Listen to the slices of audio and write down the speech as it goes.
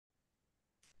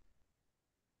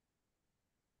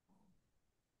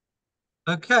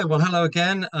Okay, well, hello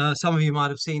again. Some of you might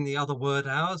have seen the other word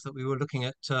hours that we were looking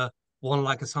at one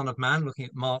like a son of man, looking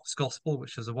at Mark's gospel,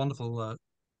 which is a wonderful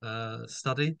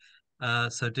study.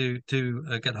 So do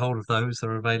get hold of those;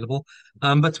 they're available.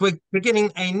 But we're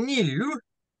beginning a new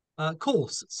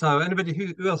course. So anybody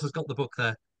who else has got the book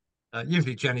there?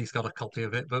 Usually Jenny's got a copy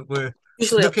of it, but we're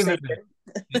Usually looking at upstairs.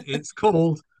 it. It's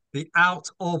called The Out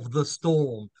of the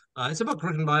Storm. It's a book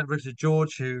written by Richard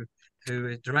George, who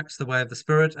directs The Way of the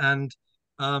Spirit,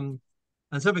 um,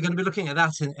 and so we're going to be looking at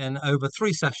that in over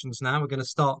three sessions now. We're going to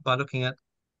start by looking at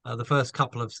the first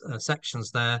couple of sections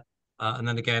there, and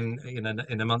then again,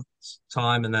 in a month's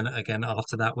time, and then again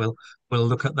after that, we'll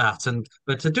look at that. And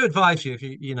but I do advise you, if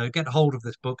you get hold of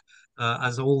this book,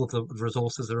 as all of the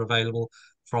resources are available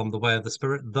from The Way of the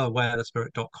Spirit,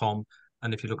 thewayofthespirit.com.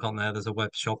 And if you look on there, there's a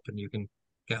web shop, and you can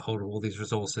get hold of all these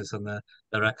resources, and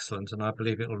they're excellent. And I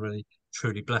believe it will really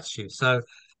truly bless you. So,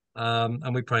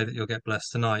 and we pray that you'll get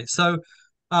blessed tonight. So,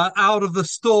 out of the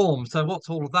storm. So, what's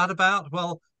all of that about?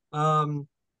 Well, um,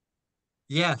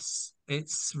 yes,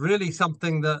 it's really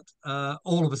something that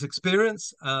all of us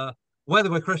experience, whether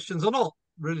we're Christians or not.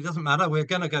 Really doesn't matter. We're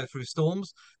going to go through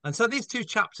storms, and so these two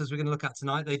chapters we're going to look at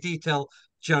tonight, they detail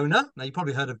Jonah. Now, you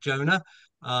probably heard of Jonah,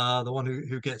 the one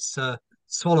who gets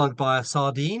swallowed by a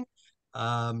sardine,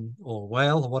 or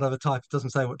whale, or whatever type. It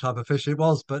doesn't say what type of fish it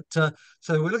was, but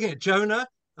so we're looking at Jonah,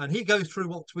 and he goes through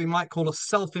what we might call a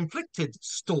self-inflicted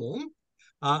storm.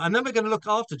 And then we're going to look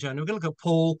after Jonah. We're going to look at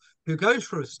Paul, who goes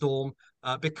through a storm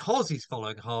because he's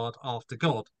following hard after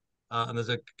God. And there's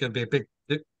going to be a big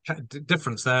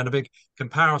difference there and a big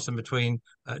comparison between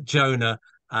Jonah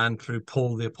and through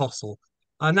Paul the Apostle.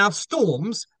 Now,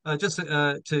 storms, just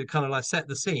to kind of like set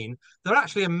the scene, they're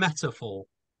actually a metaphor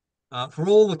for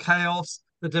all the chaos,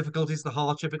 the difficulties, the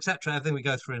hardship, etc., everything we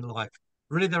go through in life.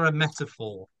 Really, they're a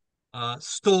metaphor.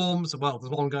 Storms, well,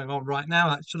 there's one going on right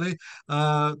now, actually.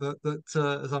 As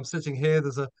I'm sitting here,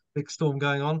 there's a big storm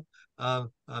going on.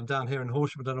 I'm down here in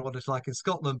Horsham. I don't know what it's like in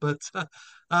Scotland, but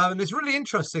and it's really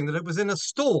interesting that it was in a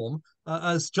storm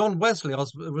as John Wesley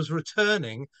was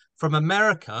returning from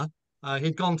America.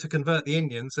 He'd gone to convert the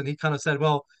Indians, and he kind of said,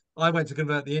 "Well, I went to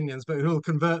convert the Indians, but who will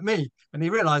convert me?" And he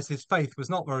realized his faith was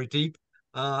not very deep.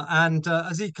 And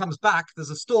as he comes back, there's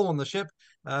a storm on the ship.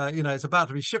 It's about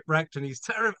to be shipwrecked, and he's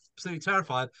absolutely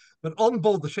terrified. But on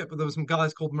board the ship, there were some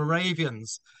guys called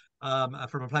Moravians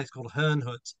from a place called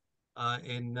Herrnhut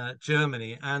in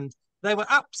Germany, and they were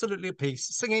absolutely at peace,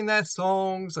 singing their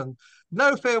songs and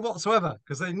no fear whatsoever,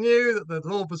 because they knew that the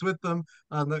Lord was with them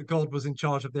and that God was in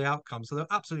charge of the outcome. So they're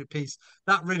absolute peace.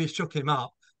 That really shook him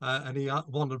up, and he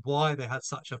wondered why they had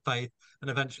such a faith. And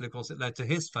eventually, of course, it led to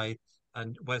his faith,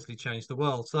 and Wesley changed the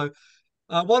world. So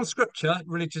one scripture,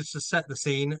 really just to set the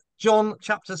scene, John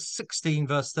chapter 16,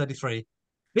 verse 33.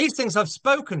 These things I've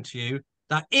spoken to you,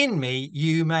 that in me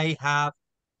you may have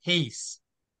peace.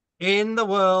 In the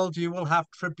world you will have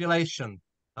tribulation.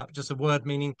 That's just a word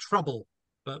meaning trouble.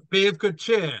 But be of good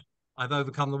cheer. I've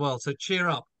overcome the world. So cheer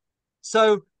up.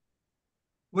 So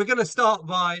we're going to start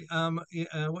by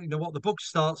what the book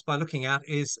starts by looking at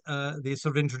is the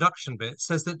sort of introduction bit. It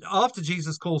says that after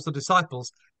Jesus calls the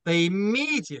disciples, they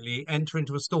immediately enter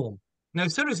into a storm. Now,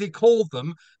 as soon as he called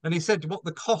them and he said what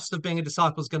the cost of being a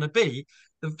disciple is going to be,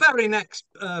 the very next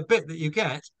bit that you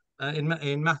get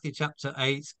in Matthew chapter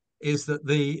 8 is that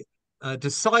the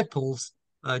disciples,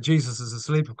 Jesus is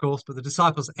asleep, of course, but the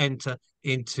disciples enter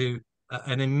into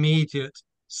an immediate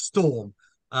storm.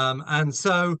 And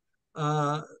so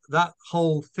that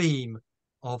whole theme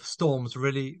of storms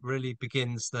really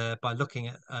begins there by looking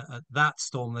at that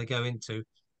storm they go into,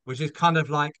 which is kind of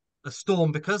like a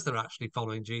storm because they're actually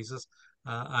following Jesus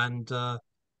and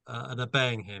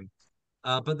obeying him.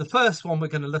 But the first one we're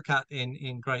going to look at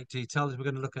in great detail is we're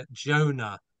going to look at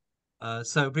Jonah.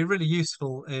 So it'd be really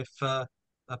useful if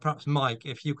perhaps Mike,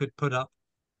 if you could put up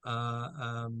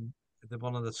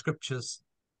one of the scriptures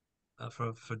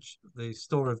for the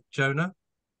story of Jonah.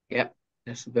 Yep.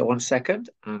 Just a bit 1 second,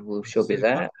 and we shall be Super.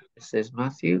 there. This is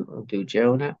Matthew. I'll do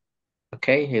Jonah.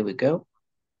 Okay, here we go.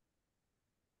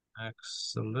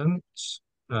 Excellent.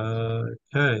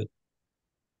 Okay.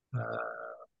 Uh,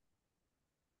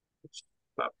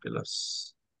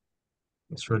 Fabulous.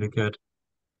 That's really good.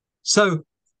 So,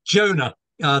 Jonah,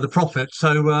 the prophet.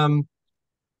 So,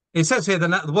 it says here the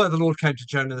word of the Lord came to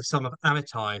Jonah, the son of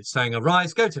Amittai, saying,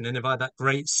 "Arise, go to Nineveh, that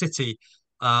great city,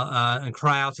 and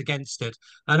cry out against it."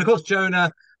 And of course,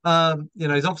 Jonah,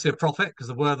 he's obviously a prophet because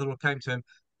the word of the Lord came to him.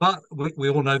 But we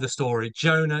all know the story.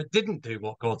 Jonah didn't do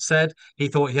what God said. He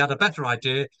thought he had a better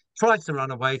idea, tried to run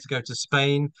away to go to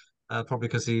Spain, probably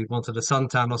because he wanted a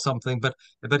suntan or something.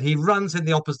 But he runs in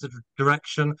the opposite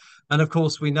direction, and of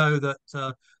course we know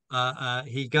that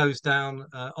he goes down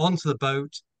onto the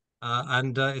boat,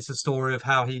 and it's a story of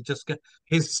how he just get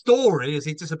his story as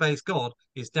he disobeys God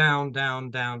is down, down,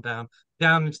 down, down,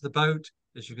 down into the boat,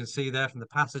 as you can see there from the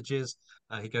passages.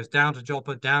 He goes down to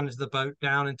Joppa, down into the boat,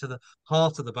 down into the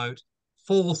heart of the boat,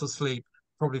 falls asleep,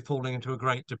 probably falling into a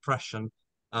great depression.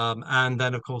 And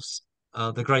then, of course,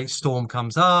 the great storm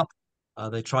comes up.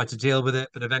 They try to deal with it,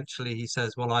 but eventually he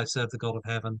says, "Well, I serve the God of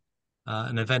heaven,"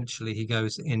 and eventually he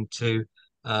goes into,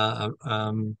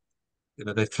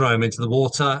 they throw him into the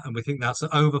water, and we think that's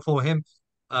over for him.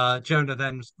 Jonah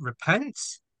then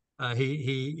repents.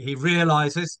 He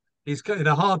realizes he's in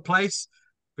a hard place.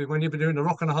 But when you've been doing a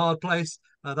rock and a hard place,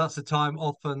 that's a time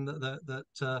often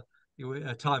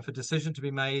a time for decision to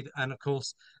be made. And of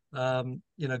course,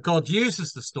 God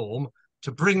uses the storm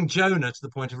to bring Jonah to the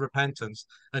point of repentance.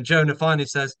 And Jonah finally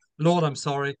says, "Lord, I'm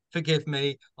sorry, forgive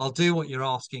me. I'll do what you're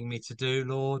asking me to do,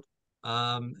 Lord."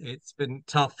 It's been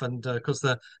tough, and because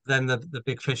then the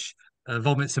big fish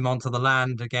vomits him onto the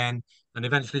land again, and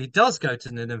eventually he does go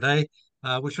to Nineveh,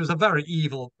 which was a very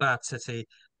evil, bad city,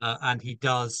 and he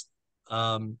does,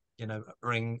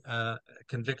 bring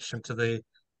conviction to the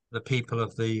people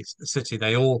of the city.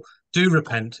 They all do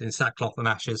repent in sackcloth and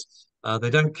ashes.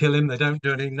 They don't kill him, they don't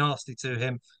do anything nasty to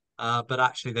him, but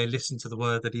actually they listen to the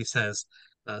word that he says.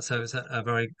 So it's a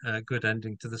very good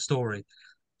ending to the story.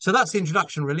 So that's the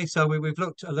introduction, really. So we've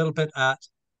looked a little bit at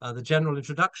the general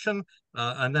introduction,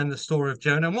 and then the story of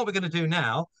Jonah. And what we're going to do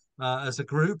now, as a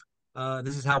group,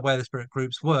 this is how Where the Spirit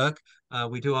groups work.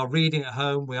 We do our reading at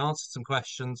home, we answer some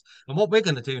questions. And what we're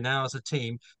going to do now as a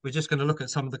team, we're just going to look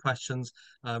at some of the questions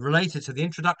related to the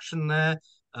introduction there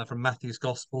from Matthew's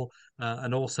Gospel,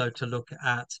 and also to look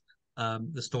at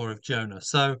the story of Jonah.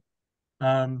 So,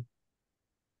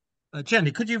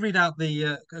 Jenny, could you read out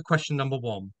the question number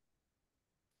 1?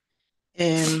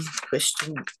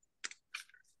 Question.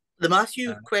 The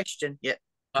Matthew Uh, question. Yeah.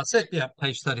 That's it. Yeah,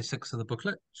 page 36 of the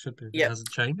booklet. Should be, Yep. it hasn't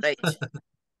changed. Right.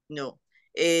 No.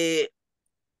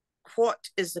 What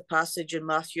is the passage in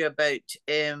Matthew about?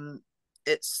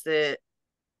 It's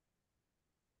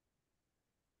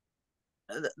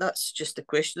that's just the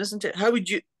question, isn't it? How would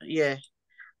you? Yeah.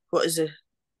 What is it?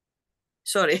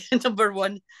 Sorry, number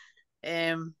 1.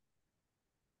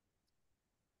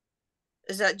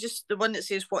 Is that just the one that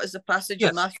says what is the passage in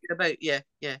Yes, Matthew about? Yeah,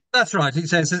 yeah. that's right. It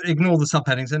says ignore the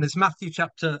subheadings, and it's Matthew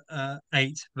chapter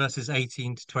 8, verses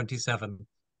 18 to 27,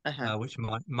 which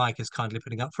Mike is kindly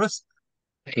putting up for us.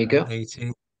 There you go.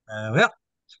 18. Yeah.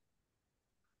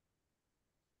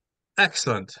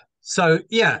 Excellent. So,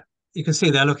 yeah, you can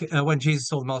see there, look, when Jesus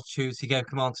saw the multitudes, he gave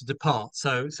command to depart.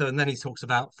 And then he talks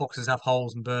about foxes have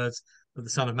holes and birds, but the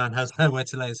Son of Man has nowhere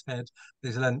to lay his head.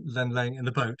 He's then laying in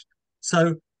the boat.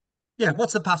 So, yeah,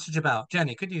 what's the passage about?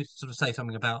 Jenny, could you sort of say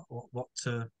something about what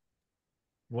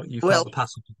you felt Well, the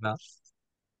passage was about?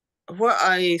 what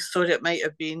I thought it might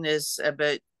have been is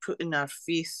about putting our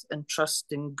faith and trust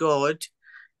in God.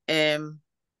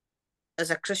 As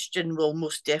a Christian, we'll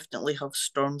most definitely have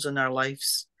storms in our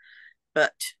lives,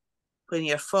 but when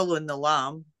you're following the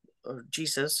Lamb or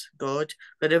Jesus, God,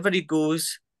 wherever he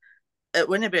goes, it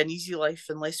wouldn't be an easy life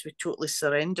unless we totally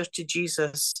surrender to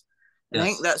Jesus. And I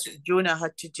think Yes. that's what Jonah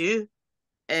had to do.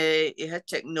 He had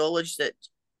to acknowledge that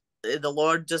the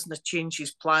Lord doesn't change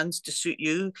his plans to suit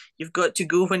you. You've got to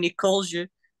go when he calls you,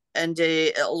 and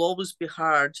it'll always be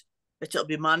hard, but it'll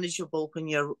be manageable when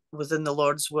you're within the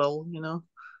Lord's will,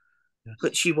 Yes.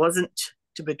 which he wasn't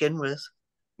to begin with.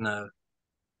 No,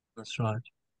 that's right.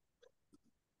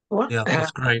 What? Yeah,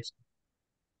 that's great.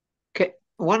 Okay.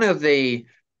 One of the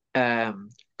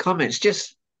comments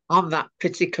just on that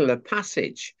particular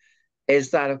passage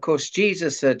is that, of course,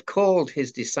 Jesus had called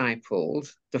his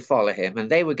disciples to follow him, and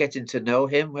they were getting to know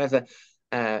him, whether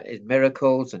his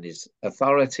miracles and his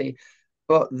authority.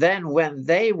 But then, when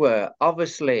they were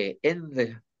obviously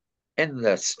in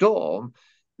the storm,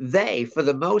 they, for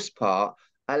the most part,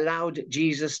 allowed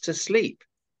Jesus to sleep.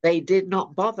 They did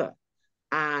not bother,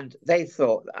 and they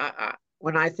thought.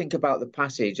 When I think about the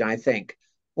passage, I think,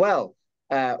 well,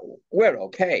 we're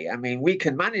okay. I mean, we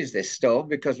can manage this storm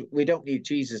because we don't need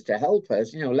Jesus to help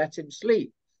us. Let him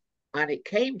sleep. And it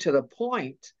came to the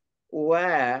point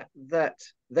where that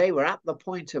they were at the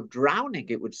point of drowning,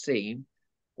 it would seem,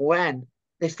 when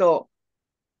they thought,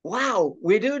 wow,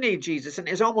 we do need Jesus. And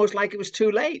it's almost like it was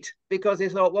too late because they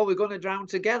thought, well, we're going to drown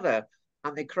together.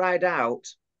 And they cried out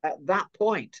at that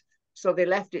point. So they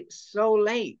left it so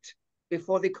late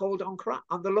before they called on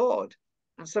the Lord.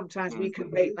 And sometimes we can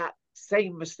make that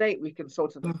same mistake. We can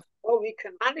sort of, oh, we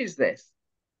can manage this.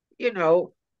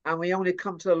 and we only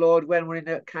come to the Lord when we're in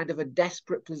a kind of a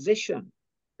desperate position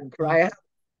and cry out.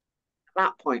 At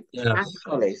that point, Yes.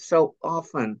 thankfully, so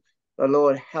often the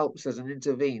Lord helps us and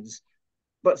intervenes.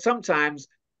 But sometimes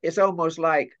it's almost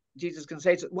like Jesus can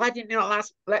say to us, why didn't you not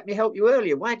let me help you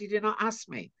earlier? Why did you not ask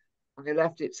me? And they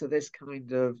left it to this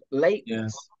kind of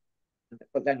lateness. Yes.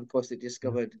 But then, of course, they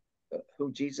discovered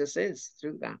who Jesus is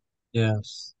through that.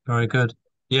 Yes. Very good.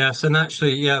 Yes, and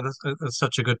actually, yeah, that's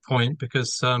such a good point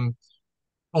because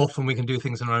often we can do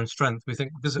things in our own strength. We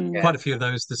think because Yeah, quite a few of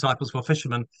those disciples were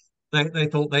fishermen, they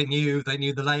thought they knew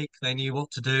the lake, they knew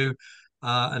what to do,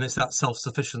 and it's that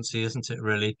self-sufficiency, isn't it,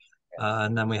 really?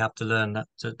 And then we have to learn that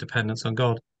dependence on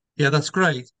God. Yeah, that's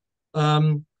great.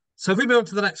 So if we move on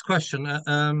to the next question,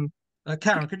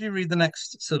 Karen, could you read the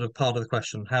next sort of part of the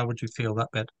question? How would you feel that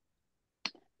bit?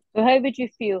 So how would you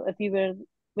feel if you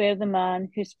were the man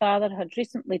whose father had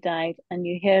recently died and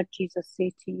you heard Jesus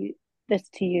say to you this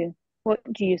to you? What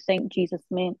do you think Jesus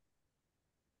meant?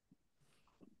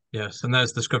 Yes, and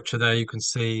there's the scripture there. You can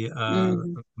see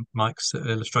Mm-hmm. Mike's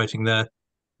illustrating there.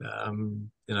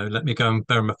 Let me go and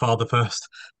bury my father first.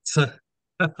 So,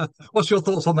 what's your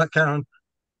thoughts on that, Karen?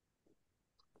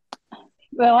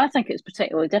 Well, I think it's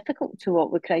particularly difficult to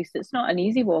walk with Christ. It's not an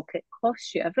easy walk. It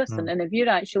costs you everything. Mm. And if you're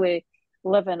actually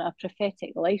living a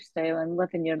prophetic lifestyle and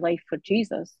living your life for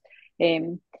Jesus,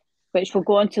 which we'll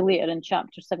go on to later in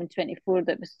chapter 724,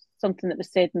 that was something that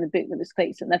was said in the book that was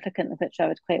quite significant, which I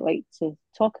would quite like to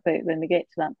talk about when we get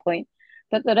to that point.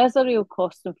 But there is a real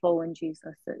cost in following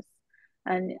Jesus.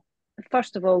 And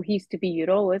first of all, he's to be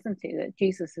your all, isn't he? That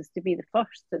Jesus is to be the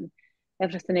first, and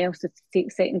everything else is to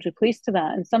take secondary place to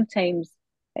that. And sometimes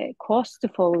it costs to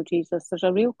follow Jesus. There's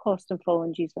a real cost in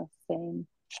following Jesus.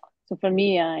 So for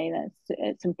me,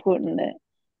 it's important that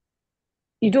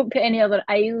you don't put any other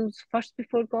idols first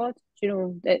before God. You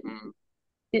know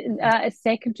that is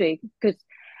secondary, because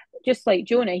just like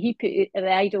Jonah, he put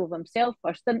the idol of himself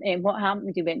first, didn't he? And what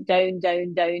happened? He went down,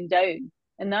 down, down, down.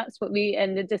 And that's what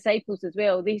and the disciples as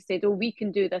well, they said, oh, we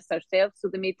can do this ourselves. So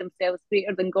they made themselves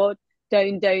greater than God,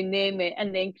 down, down them,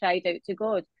 and then cried out to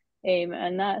God.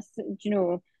 And that's,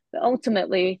 but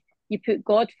ultimately, you put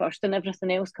God first and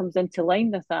everything else comes into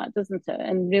line with that, doesn't it?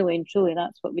 And really and truly,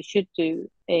 that's what we should do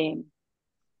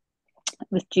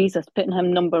with Jesus, putting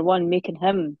him number one, making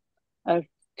him our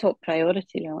top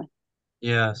priority, really.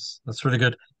 Yes, that's really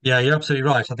good. Yeah, you're absolutely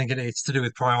right. I think it's to do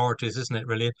with priorities, isn't it,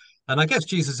 really? And I guess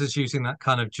Jesus is using that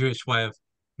kind of Jewish way of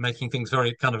making things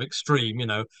very kind of extreme,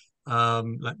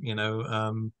 like,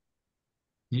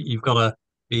 you've got to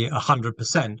be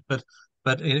 100%.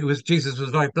 But it was Jesus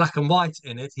was very black and white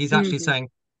in it. He's actually Mm-hmm. saying,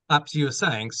 as you were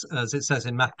saying, as it says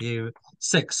in Matthew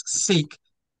 6, seek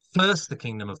first the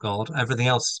kingdom of God, everything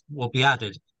else will be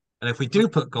added. And if we do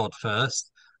put God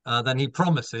first, then he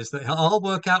promises that I'll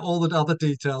work out all the other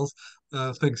details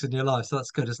of things in your life. So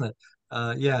that's good, isn't it?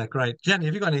 Yeah, great. Jenny,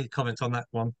 have you got any comments on that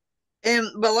one?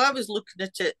 Well, I was looking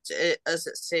at it as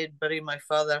it said, bury my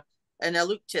father, and I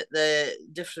looked at the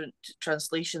different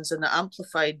translations, and the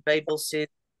Amplified Bible said,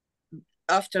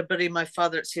 after bury my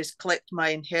father, it says, collect my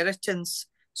inheritance.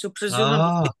 So presumably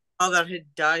Ah, his father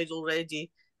had died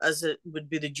already, as it would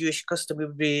be the Jewish custom, he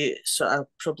would be sort of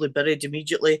probably buried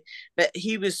immediately. But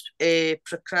he was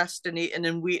procrastinating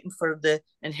and waiting for the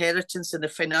inheritance and the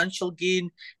financial gain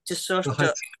to sort of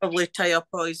right. probably tie up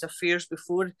all his affairs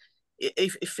before he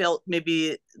felt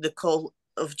maybe the call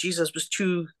of Jesus was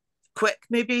too quick,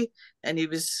 maybe, and he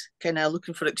was kind of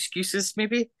looking for excuses,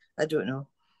 maybe. I don't know.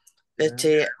 But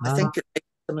I Ah, think it's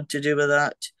something to do with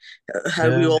that, how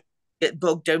we yeah, all get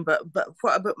bogged down. But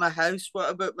what about my house?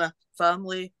 What about my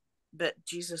family? But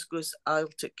Jesus goes, I'll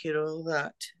take care of all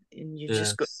that, and you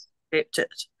just got yes. to accept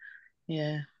it.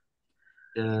 Yeah.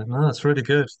 Yeah, no, that's really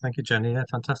good. Thank you, Jenny. Yeah,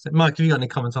 fantastic. Mike, have you got any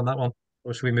comments on that one?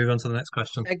 Or should we move on to the next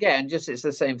question? again, just it's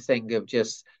the same thing of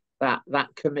just that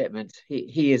commitment.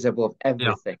 He is above Yeah,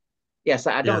 everything. Yes,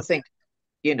 I don't yes. think,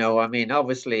 I mean,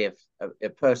 obviously, if a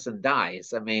person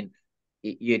dies, I mean,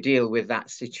 you deal with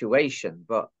that situation,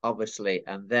 but obviously,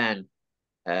 and then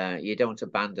you don't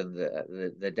abandon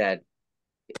the dead,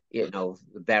 the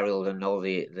burial and all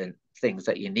the things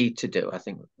that you need to do. I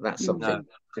think that's Mm-hmm. No, something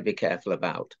to be careful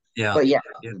about. yeah, But yeah,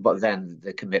 yeah, but then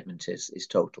the commitment is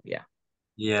total. Yeah.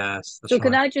 yes, So that's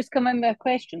can right. I just come in with a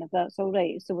question, if that's all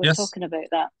right? So we're Yes, talking about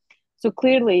that. So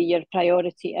clearly your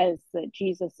priority is that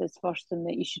Jesus is first and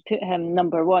that you should put him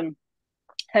number one.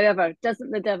 However,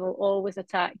 doesn't the devil always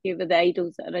attack you with the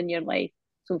idols that are in your life?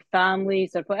 So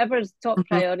families or whatever is top mhm,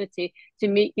 priority to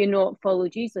make you not follow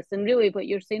Jesus. And really what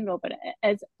you're saying, Robert, it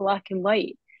is black and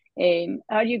white.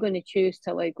 Are you going to choose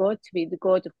to allow God to be the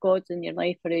God of gods in your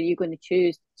life, or are you going to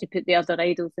choose to put the other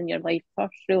idols in your life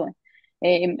first, really?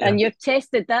 And you're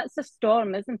tested. That's a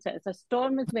storm, isn't it? It's a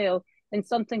storm as well. And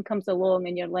something comes along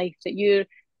in your life that you're,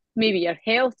 maybe your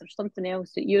health or something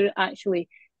else, that you're actually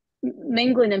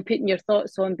mingling and putting your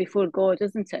thoughts on before God,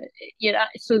 isn't it?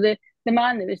 So the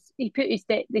man that was, he put this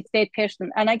dead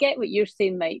person, and I get what you're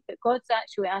saying, Mike, but God's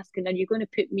actually asking, are you going to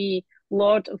put me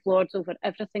Lord of Lords over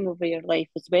everything over your life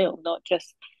as well, not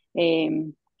just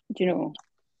do you know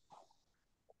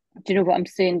what I'm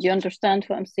saying? Do you understand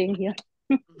what I'm saying here?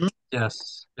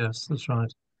 Yes, that's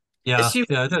right. Yeah, See,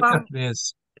 yeah, that definitely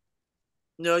is.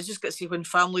 no, I was just got to say, when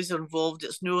families are involved,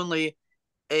 it's not only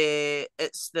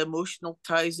it's the emotional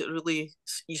ties that really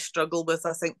you struggle with,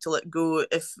 I think, to let go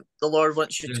if the Lord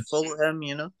wants you to follow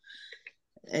Him.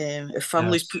 If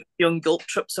families put you on guilt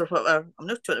trips or whatever, I'm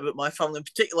not talking about my family in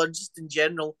particular, just in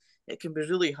general, it can be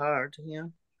really hard.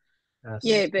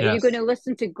 Yeah, but are you going to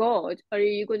listen to God, or are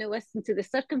you going to listen to the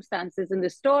circumstances in the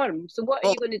storm? So what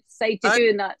are you going to decide to do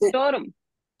in that storm?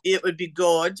 It would be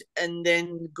God, and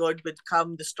then God would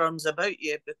calm the storms about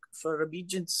you for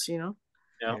obedience, Yeah.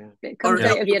 It comes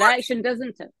out of your action,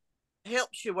 doesn't it?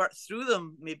 Helps you work through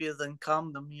them, maybe, than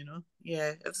calm them,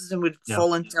 Yeah, everything would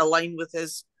fall into line with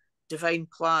His divine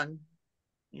plan.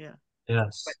 Yeah.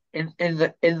 Yes. In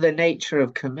the nature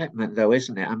of commitment, though,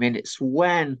 isn't it? I mean, it's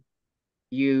when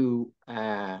you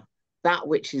that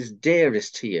which is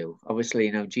dearest to you.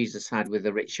 Obviously, Jesus had with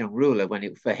the rich young ruler,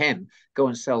 for him, go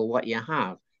and sell what you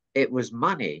have. It was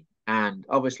money. And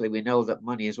obviously we know that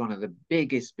money is one of the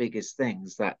biggest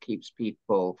things that keeps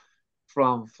people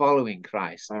from following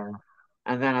Christ.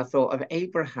 And then I thought of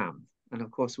Abraham. And of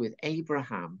course, with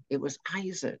Abraham, it was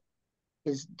Isaac,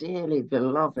 his dearly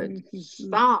beloved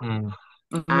son.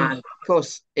 And of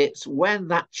course, it's when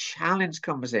that challenge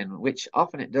comes in, which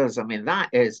often it does. I mean, that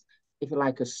is, if you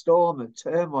like, a storm of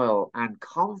turmoil and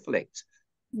conflict,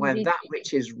 when that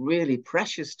which is really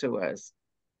precious to us,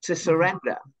 to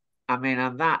surrender. I mean,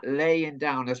 and that laying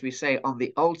down, as we say, on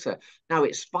the altar. Now,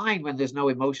 it's fine when there's no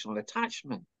emotional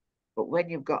attachment, but when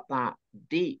you've got that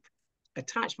deep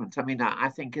attachment, I mean, I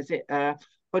think, is it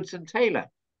Hudson Taylor,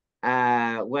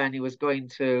 when he was going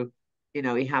to,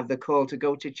 he had the call to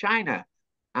go to China.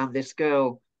 And this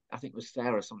girl, I think it was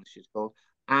Sarah, something she's called,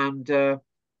 and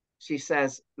she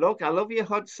says, "Look, I love you,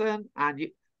 Hudson, and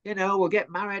we'll get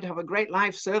married, have a great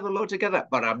life, serve the Lord together,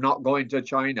 but I'm not going to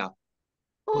China."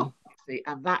 Oh, see,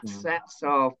 and that sense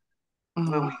of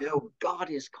when we know God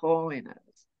is calling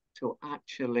us to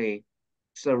actually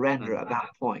surrender at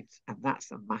that point, and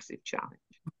that's a massive challenge.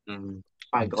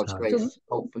 By God's grace,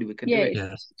 hopefully we can do it.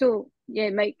 Yes. So,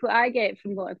 Mike, what I get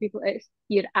from a lot of people, it's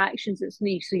your actions, it's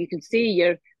me. So you can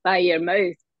say by your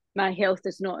mouth, my health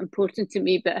is not important to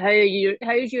me, but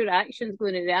how's your actions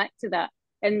going to react to that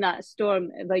in that storm?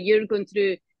 If you're going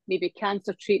through maybe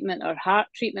cancer treatment or heart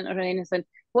treatment or anything,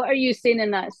 what are you saying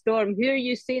in that storm? Who are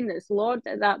you saying that's Lord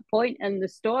at that point in the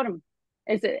storm?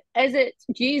 Is it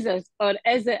Jesus, or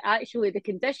is it actually the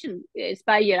condition? It's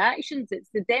by your actions. It's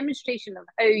the demonstration of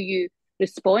how you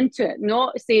respond to it,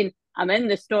 not saying I'm in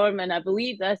the storm and I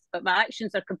believe this, but my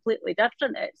actions are completely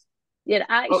different. It's your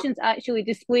actions actually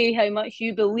display how much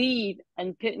you believe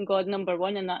in putting God number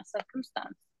one in that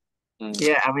circumstance.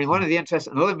 Yeah, I mean, one of the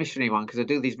interesting, another missionary one, because I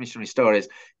do these missionary stories,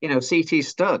 C.T.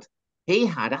 Studd,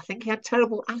 I think he had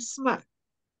terrible asthma.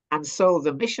 And so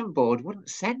the mission board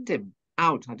wouldn't send him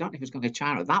out. I don't know if he was going to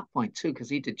China at that point too, because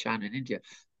he did China and India.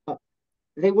 But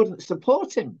they wouldn't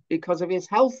support him because of his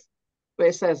health. But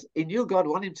it says he knew God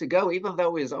wanted him to go, even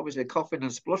though he was obviously coughing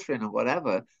and spluttering and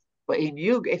whatever. But he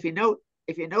knew if you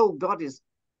know God is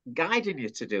guiding you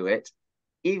to do it,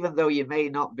 even though you may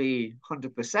not be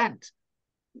 100%,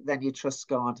 then you trust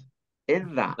God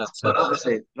in that. But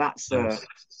obviously, that's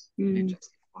interesting.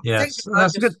 Yes, I think the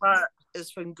hardest part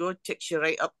is when God takes you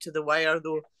right up to the wire,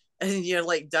 though, and you're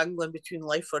like dangling between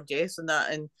life or death and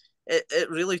that, and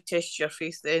it really tests your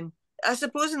faith then. I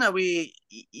suppose in a way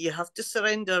you have to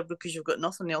surrender because you've got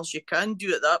nothing else you can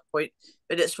do at that point.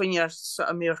 But it's when you're sort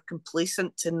of more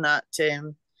complacent in that.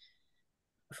 I've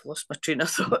lost my train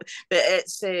of thought. But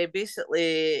it's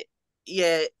basically,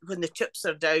 when the chips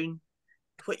are down,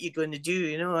 what you're going to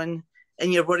do,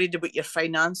 and you're worried about your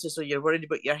finances or you're worried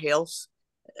about your health,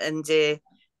 and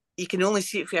you can only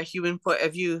see it from a human point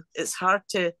of view. It's hard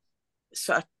to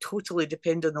sort of totally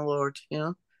depend on the Lord,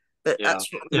 But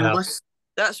that's what we must.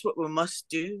 That's what we must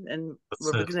do, and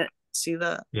we're beginning to see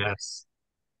that. Yes,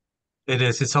 it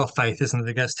is. It's our faith, isn't it,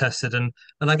 that gets tested, and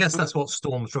I guess that's what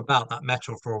storms are about. That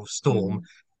metaphor of storm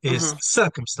is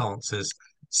circumstances.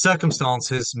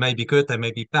 Circumstances may be good, they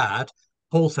may be bad.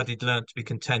 Paul said he'd learned to be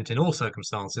content in all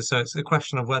circumstances. So it's a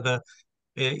question of whether,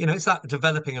 it's that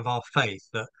developing of our faith,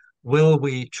 that will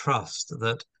we trust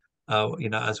that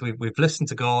as we've listened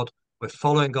to God, we're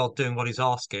following God, doing what He's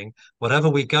asking. Whatever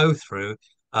we go through,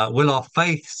 will our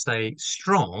faith stay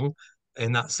strong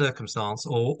in that circumstance,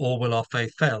 or will our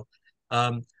faith fail?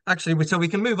 Actually, so we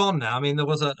can move on now. I mean, there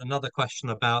was another question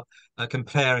about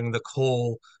comparing the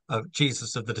call of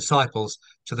Jesus of the disciples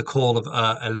to the call of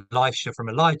Elisha from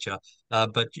Elijah,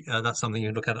 but that's something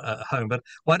you look at home. But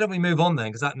why don't we move on then?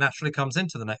 Because that naturally comes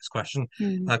into the next question,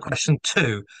 question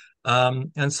 2.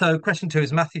 And so question 2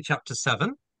 is Matthew chapter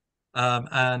 7,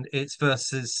 and it's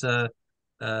verses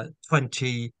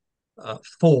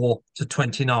 24 to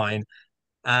 29.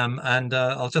 And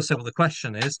I'll just say what the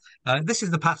question is. This is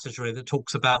the passage really that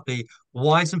talks about the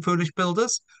wise and foolish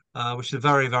builders, which is a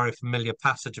very, very familiar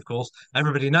passage, of course.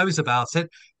 Everybody knows about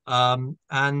it. And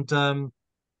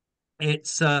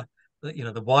it's, the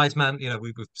wise man,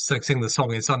 we sing the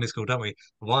song in Sunday school, don't we?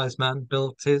 The wise man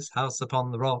built his house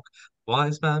upon the rock.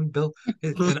 Wise man built,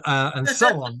 and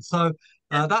so on. So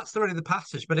that's really the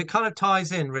passage, but it kind of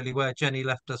ties in really where Jenny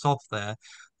left us off there,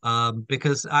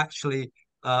 because actually,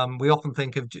 we often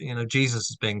think of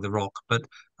Jesus as being the rock, but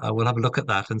we'll have a look at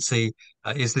that and see,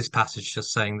 is this passage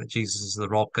just saying that Jesus is the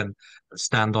rock and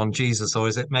stand on Jesus, or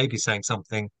is it maybe saying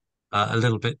something a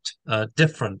little bit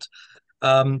different?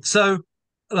 So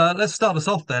let's start us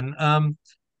off then.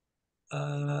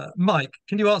 Mike,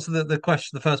 can you answer the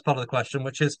question, the first part of the question,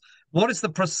 which is, what is the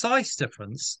precise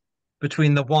difference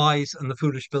between the wise and the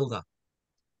foolish builder?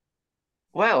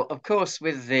 Well, of course,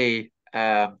 with the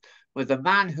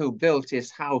man who built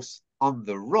his house on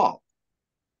the rock,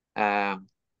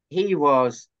 he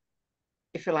was,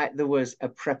 if you like, there was a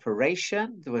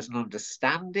preparation, there was an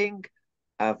understanding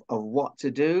of what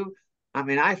to do. I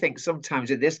mean, I think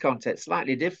sometimes in this context,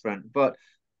 slightly different, but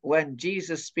when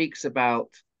Jesus speaks about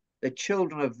the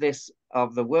children of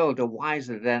the world are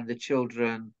wiser than the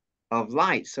children of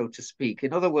light, so to speak.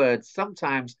 In other words,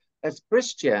 sometimes as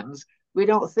Christians, we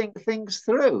don't think things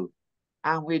through,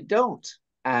 and we don't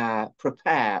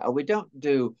prepare, or we don't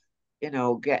do,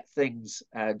 get things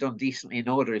done decently in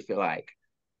order, if you like.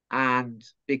 And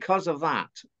because of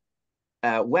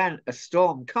that, when a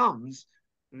storm comes,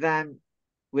 then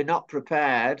we're not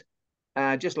prepared.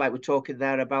 Just like we're talking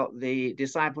there about the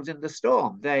disciples in the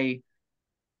storm, they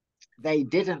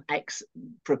didn't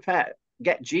prepare,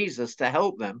 get Jesus to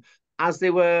help them as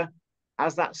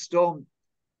that storm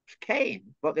came,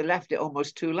 but they left it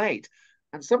almost too late.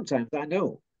 And sometimes I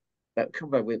know that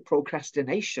with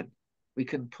procrastination, we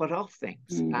can put off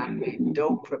things and we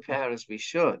don't prepare as we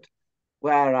should.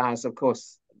 Whereas, of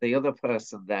course, the other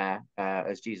person there,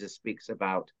 as Jesus speaks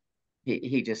about,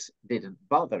 he just didn't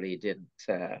bother. He didn't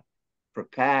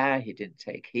prepare. He didn't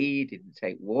take heed. He didn't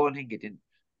take warning. He didn't,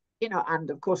 and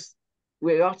of course,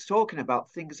 we are talking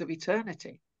about things of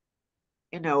eternity.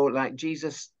 Like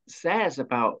Jesus says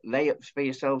about lay up for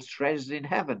yourselves treasures in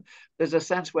heaven. There's a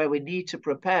sense where we need to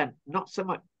prepare, not so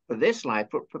much for this life,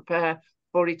 but prepare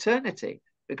for eternity,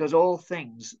 because all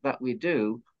things that we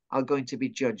do are going to be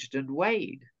judged and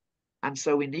weighed. And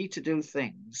so we need to do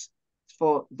things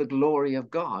for the glory of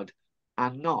God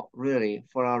and not really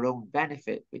for our own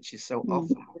benefit, which is so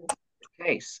often the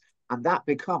case. And that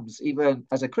becomes, even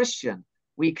as a Christian,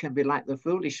 we can be like the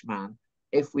foolish man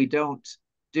if we don't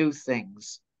do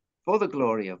things for the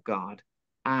glory of God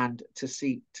and to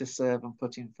seek to serve and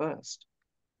put Him first.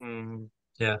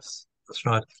 Yes, that's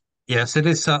right. Yes, it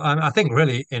is. I think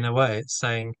really, in a way, it's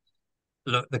saying,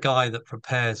 look, the guy that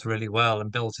prepares really well and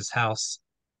builds his house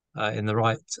in the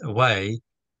right way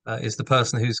is the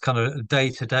person who's kind of day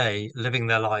to day living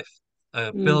their life,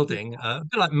 building, a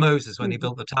bit like Moses when he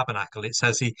built the tabernacle. It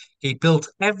says he built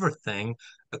everything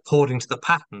according to the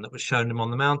pattern that was shown him on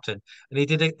the mountain, and he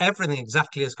did everything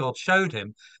exactly as God showed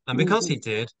him. And because he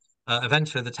did,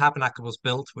 eventually the tabernacle was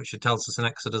built, which it tells us in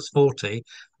Exodus 40,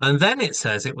 and then it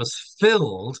says it was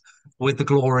filled with the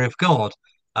glory of God.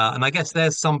 And I guess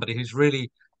there's somebody who's really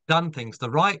done things the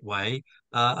right way,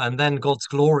 and then God's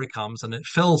glory comes and it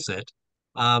fills it.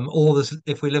 Or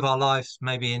if we live our lives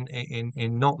maybe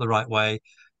in not the right way,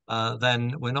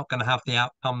 then we're not going to have the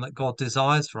outcome that God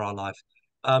desires for our life.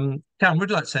 Karen, would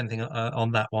you like to say anything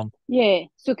on that one? Yeah.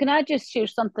 So can I just share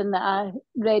something that I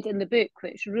read in the book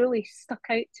which really stuck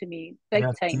out to me big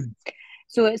time?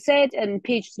 So it said in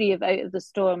page 3 of Out of the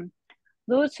Storm,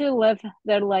 those who live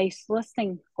their lives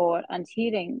listening for and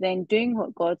hearing, then doing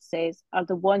what God says, are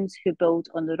the ones who build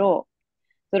on the rock.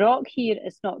 The rock here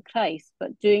is not Christ,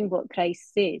 but doing what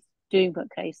Christ says, doing what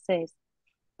Christ says.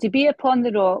 To be upon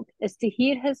the rock is to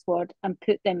hear His word and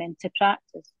put them into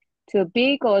practice. To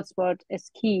obey God's word is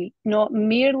key, not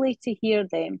merely to hear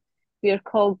them. We are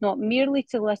called not merely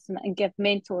to listen and give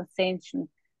mental attention,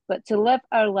 but to live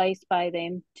our lives by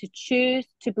them, to choose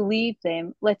to believe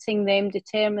them, letting them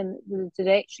determine the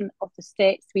direction of the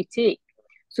steps we take.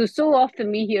 So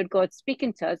often we hear God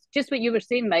speaking to us, just what you were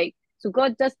saying, Mike. So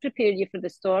God does prepare you for the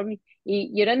storm.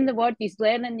 You're in the Word, He's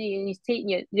learning you, and He's taking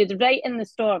you. You're right in the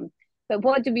storm. But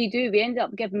what do? We end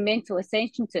up giving mental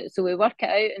attention to it. So we work it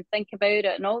out and think about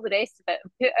it and all the rest of it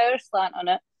and put our slant on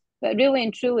it. But really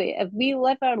and truly, if we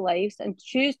live our lives and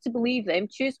choose to believe them,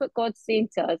 choose what God's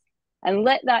saying to us, and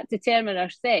let that determine our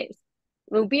steps,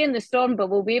 we'll be in the storm, but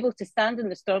we'll be able to stand in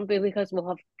the storm because we'll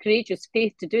have courageous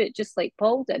faith to do it, just like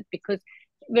Paul did, because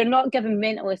we're not given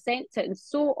mental assent to it. And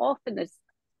so often, as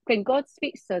when God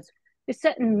speaks to us, we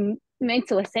sit and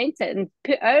mental assent it and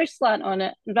put our slant on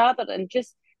it rather than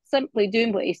just simply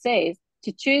doing what He says,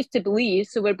 to choose to believe.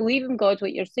 So we're believing God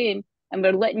what you're saying, and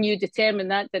we're letting you determine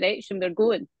that direction we're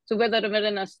going. So whether we're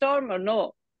in a storm or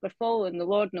not, we're following the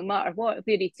Lord no matter what,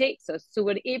 where He takes us. So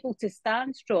we're able to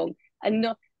stand strong and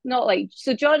not like,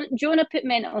 so Jonah put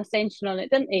mental ascension on it,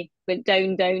 didn't he? Went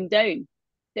down, down, down.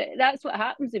 That's what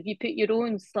happens if you put your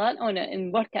own slant on it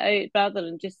and work it out rather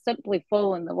than just simply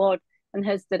following the Lord and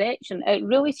His direction. It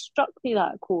really struck me,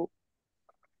 that quote.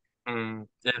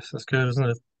 Yes, that's good, isn't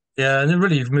it? Yeah, and then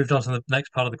really you've moved on to the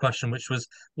next part of the question, which was,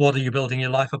 what are you building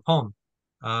your life upon?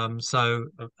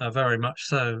 Very much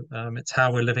so. It's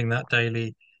how we're living that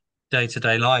daily,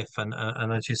 day-to-day life,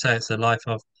 and as you say, it's a life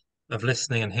of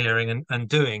listening and hearing and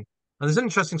doing. And there's an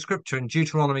interesting scripture in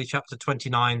Deuteronomy chapter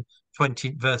 29,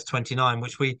 verse 29,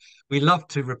 which we love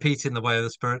to repeat in the way of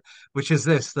the Spirit, which is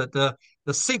this: that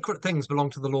the secret things belong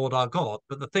to the Lord our God,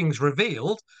 but the things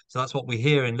revealed, so that's what we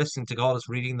hear in listening to God as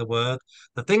reading the word,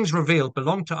 the things revealed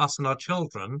belong to us and our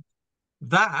children,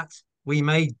 that we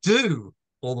may do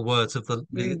all the words of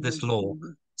this law.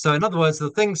 So in other words,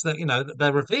 the things that,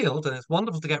 they're revealed, and it's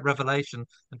wonderful to get revelation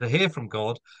and to hear from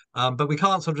God, but we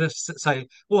can't sort of just say,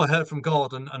 oh, I heard from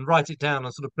God, and write it down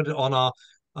and sort of put it on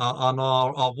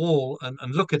our wall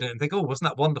and look at it and think, oh, wasn't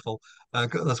that wonderful?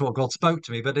 That's what God spoke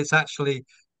to me. But it's actually,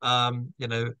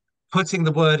 putting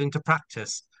the word into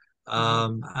practice.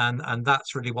 And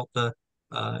that's really what the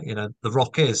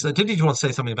rock is. Did you want to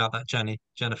say something about that,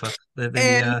 Jennifer?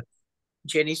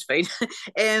 Jenny's fine.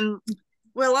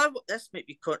 Well, this might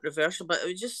be controversial, but it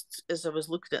was just as I was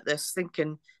looking at this,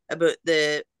 thinking about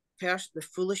the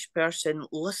foolish person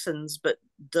listens but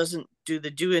doesn't do the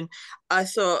doing. I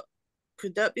thought,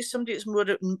 could that be somebody that's more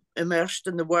immersed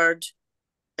in the word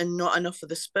and not enough of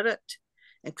the Spirit?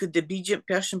 And could the obedient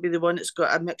person be the one that's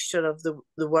got a mixture of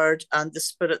the word and the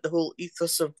Spirit, the whole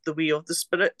ethos of the way of the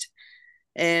Spirit?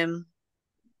 I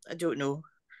don't know.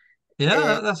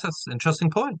 Yeah, that's an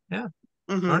interesting point. Yeah.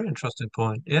 Very interesting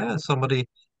point. Yeah, somebody,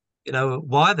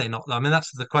 why are they not? I mean,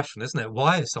 that's the question, isn't it?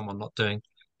 Why is someone not doing?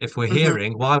 If we're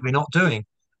hearing, why are we not doing?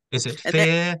 Is it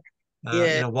fear?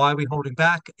 Why are we holding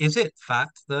back? Is it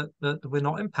fact that we're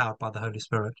not empowered by the Holy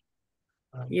Spirit?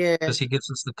 Because He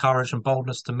gives us the courage and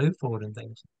boldness to move forward in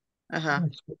things.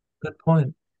 Good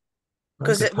point.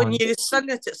 Because when you sung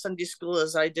it at Sunday school,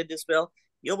 as I did as well,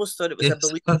 you almost thought it was a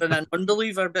believer and an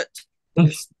unbeliever, but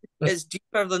it's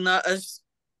deeper than that, as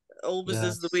always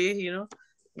is the way,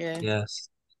 Yes.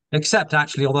 Except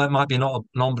actually, although it might be not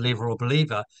a non-believer or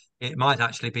believer, it might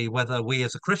actually be whether we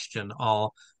as a Christian are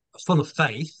full of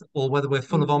faith or whether we're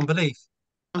full of unbelief.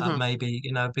 Maybe,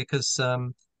 because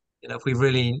if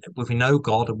we know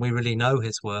God and we really know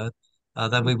His word,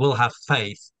 then we will have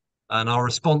faith, and our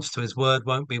response to His word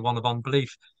won't be one of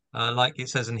unbelief. Like it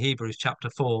says in Hebrews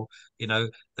chapter 4,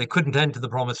 they couldn't enter the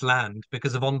promised land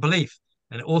because of unbelief.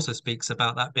 And it also speaks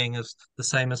about that being the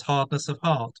same as hardness of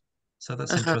heart. So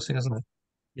that's interesting, isn't it?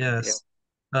 Yes.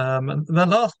 And the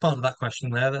last part of that question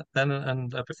there,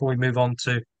 before we move on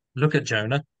to look at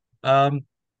Jonah, how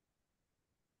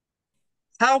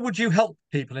would you help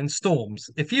people in storms?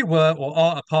 If you were or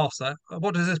are a pastor,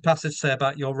 what does this passage say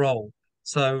about your role?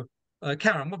 So,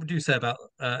 Karen, what would you say about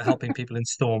helping people in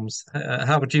storms?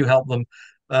 How would you help them?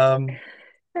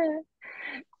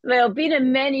 Well, being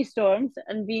in many storms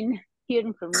and been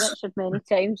hearing from Richard many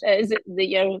times is that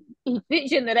he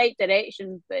puts you in the right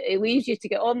direction, but it leaves you to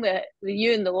get on with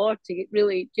you and the Lord to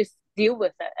really just deal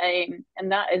with it.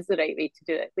 And that is the right way to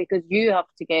do it, because you have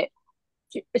to get.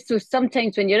 So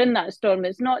sometimes when you're in that storm,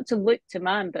 it's not to look to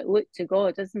man, but look to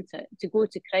God, isn't it? To go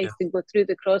to Christ and go through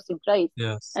the cross of Christ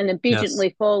and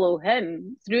obediently follow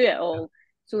Him through it all.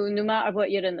 So no matter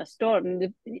what you're in the storm,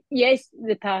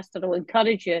 the pastor will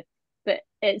encourage you, but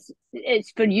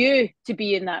it's for you to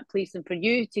be in that place and for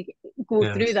you to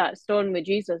go through that storm with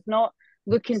Jesus, not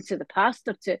looking to the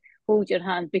pastor to hold your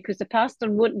hand, because the pastor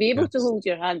won't be able to hold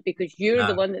your hand because you're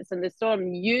the one that's in the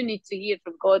storm. You need to hear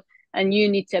from God and you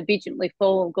need to obediently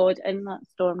follow God in that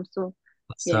storm. So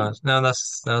yeah. No, that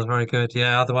was very good.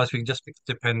 Yeah, otherwise we can just be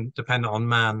dependent on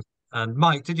man. And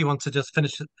Mike, did you want to just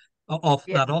finish Yeah.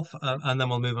 that off, and then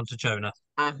we'll move on to Jonah?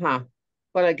 Uh-huh.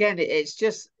 Well, again, it's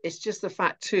just the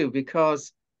fact too,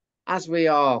 because as we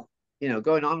are,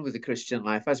 going on with the Christian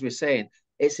life, as we're saying,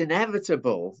 it's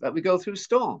inevitable that we go through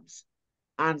storms.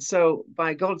 And so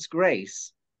by God's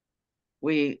grace,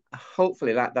 we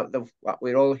hopefully what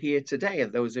we're all here today,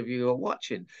 and those of you who are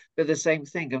watching, they're the same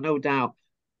thing. And no doubt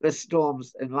the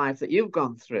storms in life that you've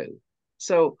gone through.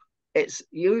 So it's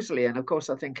usually, and of course,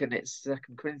 I think in it's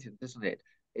Second Corinthians, isn't it?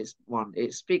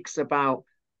 It speaks about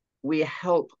we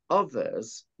help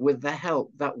others with the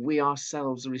help that we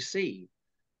ourselves receive.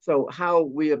 So how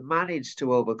we have managed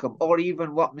to overcome, or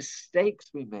even what mistakes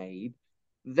we made,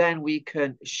 then we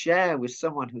can share with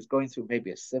someone who's going through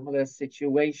maybe a similar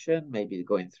situation, maybe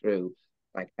going through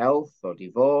like health or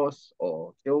divorce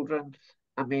or children.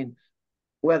 I mean,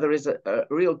 where there is a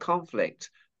real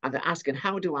conflict, and they're asking,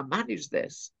 how do I manage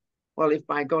this? Well, if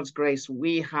by God's grace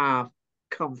we have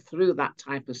come through that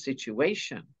type of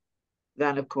situation,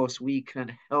 then of course we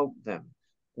can help them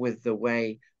with the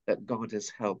way that God has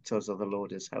helped us or the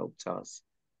Lord has helped us.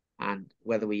 And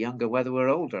whether we're younger, whether we're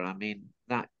older, I mean,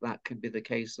 that can be the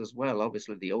case as well.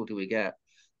 Obviously, the older we get,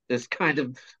 there's kind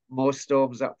of more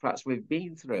storms that perhaps we've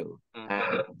been through.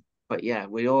 But yeah,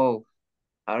 we all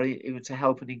are even to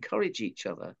help and encourage each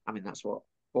other. I mean, that's what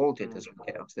Paul did as we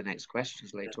get on to the next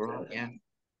questions later on. Yeah.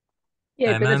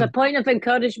 Yeah, but there's a Amen. point of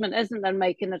encouragement, isn't there,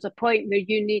 Mike? And there's a point where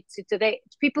you need to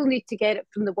direct, people need to get it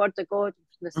from the word of God,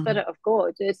 from the Spirit of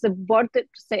God. It's the word that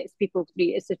sets people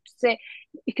free. It's a set,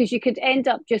 because you could end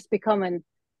up just becoming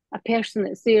a person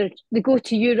that's there. They go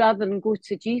to you rather than go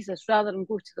to Jesus, rather than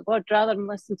go to the word, rather than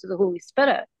listen to the Holy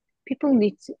Spirit. People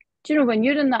need to, do you know, when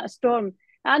you're in that storm,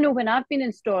 I know when I've been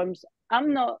in storms,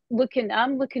 I'm looking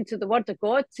to the word of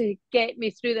God to get me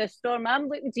through this storm. I'm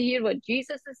looking to hear what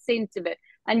Jesus is saying to me.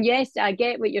 And yes, I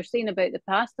get what you're saying about the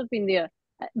pastor being there,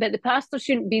 but the pastor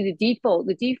shouldn't be the default.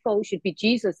 The default should be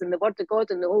Jesus and the word of God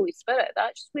and the Holy Spirit.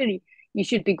 That's where you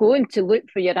should be going to look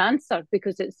for your answer,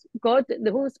 because it's God,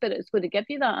 the Holy Spirit is going to give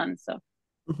you that answer.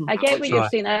 I get what you're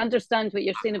saying. I understand what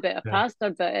you're saying about a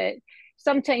pastor, but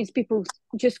sometimes people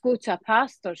just go to a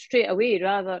pastor straight away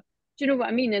rather. Do you know what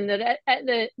I mean? And they're at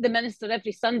the minister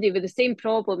every Sunday with the same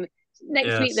problem.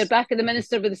 Next week they're back at the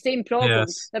minister with the same problem.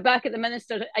 They're back at the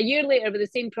minister a year later with the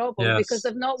same problem because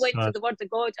they've not went to the word of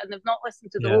God and they've not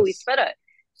listened to the Holy Spirit.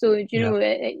 So you know,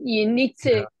 you need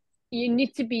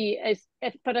to be, as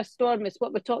if for a storm, it's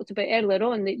what we talked about earlier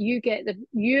on, that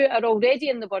you are already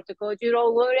in the word of God, you're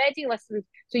already listening,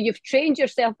 so you've trained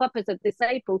yourself up as a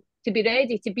disciple to be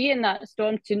ready to be in that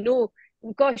storm, to know,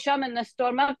 gosh, I'm in this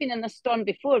storm, I've been in this storm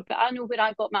before, but I know where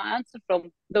I got my answer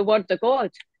from, the word of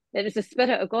God. It was the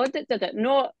Spirit of God that did it,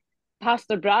 not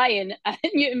Pastor Brian at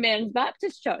Newton Mearns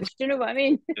Baptist Church. Do you know what I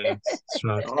mean? Yes, that's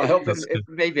right. Oh, I hope it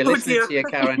maybe listening to you,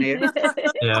 Karen, here.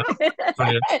 Yeah,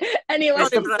 brilliant. And he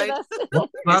listens to this.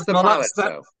 It's the pilot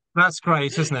stuff. That's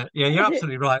great, isn't it? Yeah, you're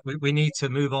absolutely right. We need to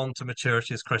move on to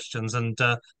maturity as Christians, and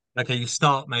okay, you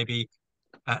start maybe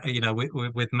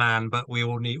with man, but we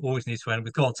always need to end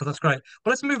with God. So that's great.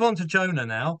 But let's move on to Jonah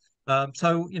now.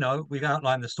 So we've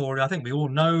outlined the story. I think we all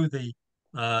know the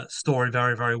story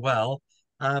very, very well.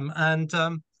 And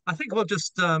I think we'll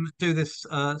just do this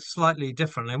slightly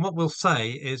differently. And what we'll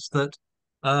say is that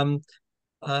um,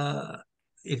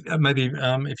 if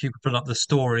if you could pull up the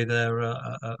story there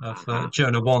of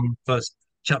Jonah 1 verse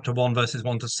chapter 1 verses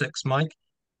 1 to 6, Mike.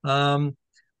 And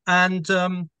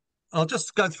I'll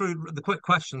just go through the quick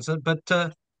questions,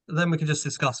 but then we can just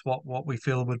discuss what we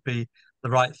feel would be the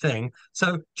right thing.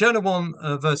 So Jonah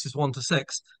 1 verses 1 to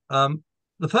 6.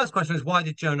 The first question is, why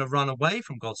did Jonah run away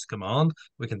from God's command?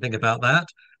 We can think about that.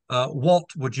 What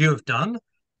would you have done?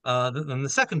 Then the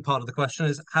second part of the question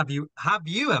is, have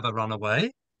you ever run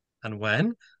away, and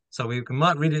when? So we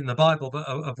might read it in the Bible, but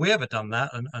have we ever done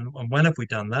that, and when have we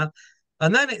done that?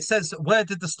 And then it says, where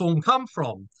did the storm come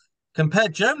from? Compare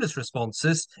Jonah's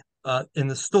responses in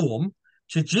the storm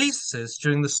to Jesus's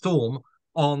during the storm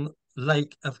on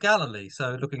Lake of Galilee.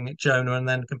 So looking at Jonah and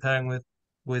then comparing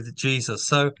with Jesus.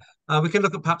 So we can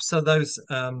look at perhaps those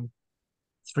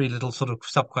three little sort of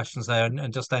sub questions there,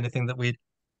 and just anything that we'd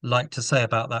like to say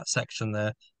about that section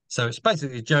there. So it's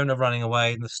basically Jonah running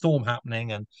away and the storm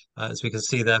happening, and as we can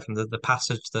see there from the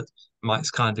passage that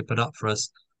Mike's kindly put up for us,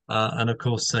 and of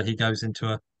course he goes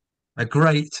into a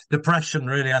great depression,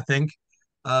 really, I think.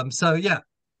 So yeah,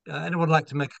 anyone like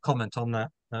to make a comment on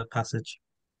that passage?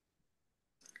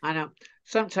 I know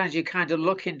sometimes you kind of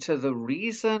look into the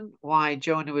reason why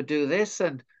Jonah would do this,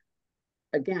 and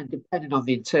again, depending on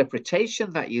the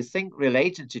interpretation that you think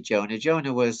relating to Jonah,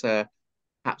 Jonah was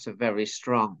perhaps a very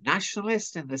strong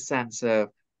nationalist in the sense of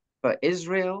for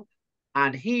Israel.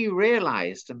 And he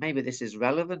realized, and maybe this is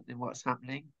relevant in what's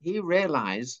happening, he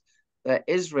realized that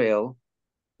Israel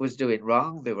was doing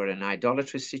wrong. They were in an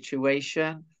idolatrous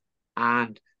situation.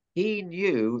 And he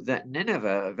knew that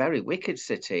Nineveh, a very wicked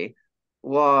city,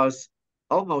 was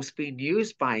almost being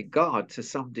used by God to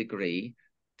some degree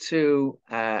to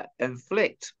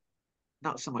inflict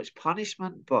not so much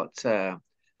punishment, but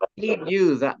he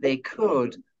knew that they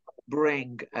could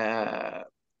bring,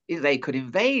 they could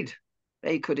invade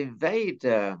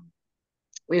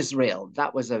Israel.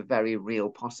 That was a very real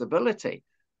possibility.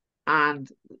 And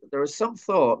there is some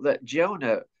thought that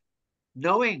Jonah,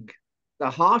 knowing the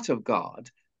heart of God,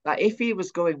 that if he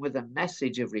was going with a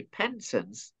message of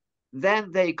repentance,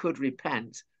 then they could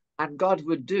repent and God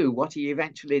would do what he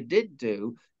eventually did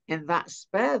do, in that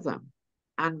spare them.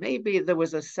 And maybe there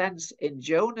was a sense in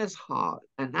Jonah's heart,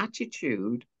 an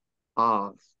attitude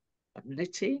of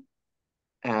enmity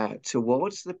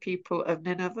towards the people of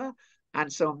Nineveh.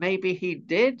 And so maybe he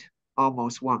did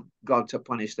almost want God to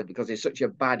punish them because they're such a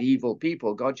bad, evil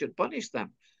people. God should punish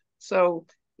them. So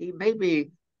he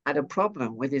maybe had a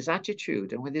problem with his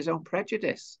attitude and with his own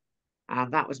prejudice.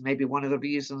 And that was maybe one of the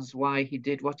reasons why he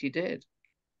did what he did.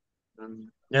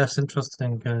 Yes,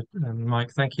 interesting,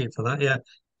 Mike. Thank you for that. Yeah,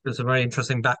 there's a very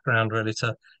interesting background, really,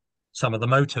 to some of the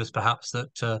motives, perhaps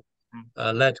that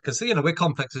led. Because we're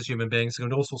complex as human beings,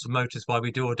 and all sorts of motives why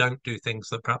we do or don't do things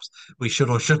that perhaps we should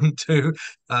or shouldn't do.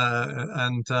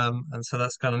 And so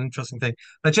that's kind of an interesting thing.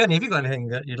 Now, Jenny, have you got anything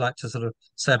that you'd like to sort of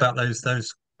say about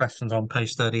those questions on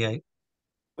page 38?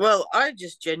 Well, I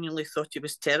just genuinely thought he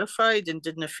was terrified and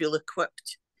didn't feel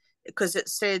equipped, because it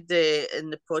said in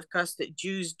the podcast that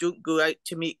Jews don't go out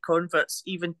to make converts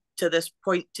even to this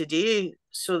point today.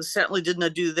 So they certainly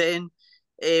didn't do then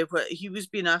what he was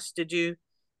being asked to do.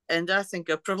 And I think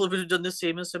I probably would have done the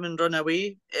same as him and run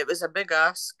away. It was a big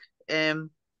ask. And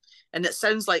it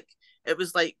sounds like it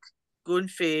was like going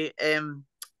for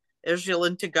Israel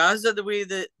into Gaza, the way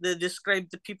that they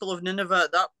described the people of Nineveh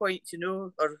at that point,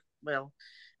 or, well,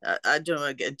 I don't want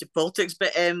to get into politics,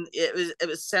 but it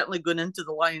was certainly going into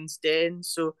the lion's den.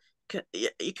 So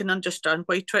you can understand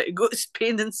why he tried to go to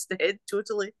Spain instead.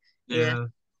 Totally. Yeah.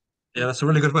 Yeah, that's a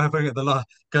really good way of putting it.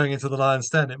 Going into the lion's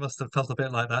den, it must have felt a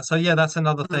bit like that. So yeah, that's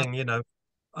another thing,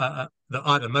 that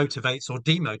either motivates or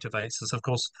demotivates us. Of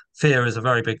course, fear is a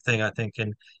very big thing, I think,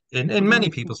 in many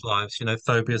people's lives.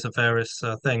 Phobias of various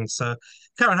things. So,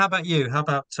 Karen, how about you? How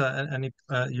about any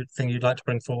thing you'd like to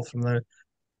bring forth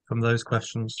from those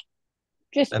questions?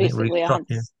 Just Anything really basically, I struck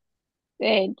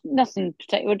had you? nothing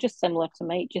particular, just similar to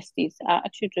Mike, just his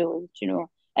attitude, really.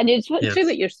 And it's true Yes,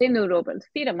 what you're saying, though, Robert. The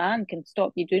fear of man can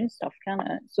stop you doing stuff, can't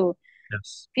it? So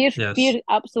yes, yes. fear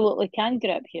absolutely can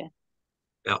grip you.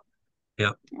 Yeah, yeah.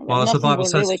 I've Well, as the nothing Bible more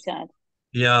says, really to add.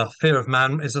 yeah, fear of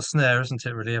man is a snare, isn't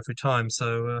it, really, every time?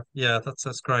 So, yeah,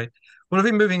 that's great. Well,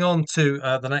 we'll be moving on to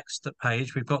the next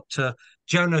page. We've got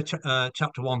Jonah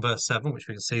chapter 1, verse 7, which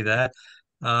we can see there,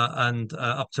 and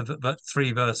up to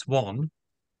 3, verse 1.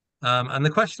 And the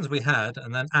questions we had,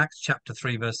 and then Acts chapter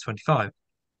 3, verse 25.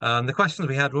 The questions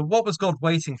we had were, what was God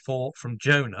waiting for from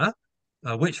Jonah?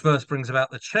 Which verse brings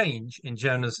about the change in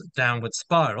Jonah's downward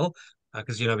spiral?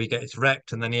 Because he gets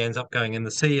wrecked and then he ends up going in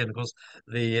the sea, and of course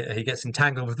he gets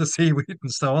entangled with the seaweed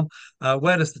and so on.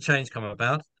 Where does the change come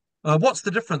about? What's the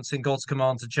difference in God's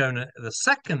command to Jonah the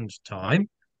second time?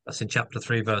 That's in chapter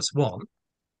 3, verse 1.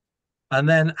 And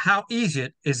then how easy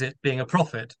is it being a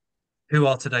prophet? Who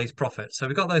are today's prophets? So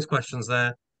we've got those questions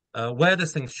there. Where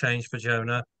does things change for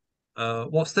Jonah?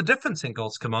 What's the difference in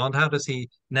God's command? How does he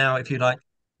now, if you like,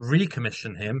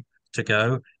 recommission him to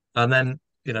go? And then,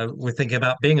 we're thinking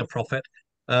about being a prophet.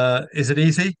 Is it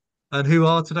easy? And who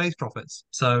are today's prophets?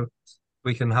 So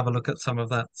we can have a look at some of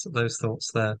those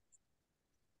thoughts there.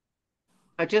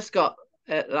 I just got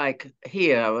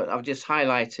here. I'm just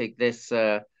highlighting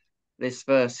this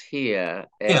verse here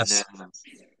Yes.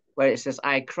 where it says,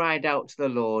 "I cried out to the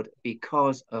Lord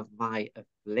because of my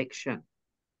affliction."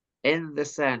 In the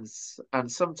sense,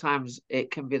 and sometimes it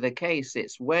can be the case,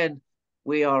 it's when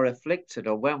we are afflicted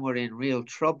or when we're in real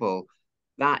trouble,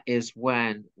 that is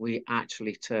when we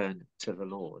actually turn to the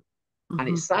Lord. And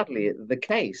it's sadly the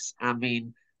case. I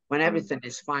mean, when everything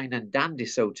is fine and dandy,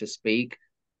 so to speak,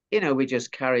 we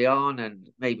just carry on, and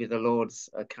maybe the Lord's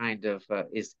kind of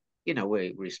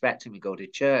we respect him, we go to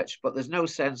church, but there's no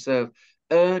sense of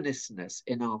earnestness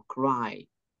in our cry.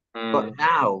 But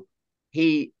now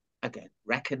he again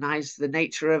recognized the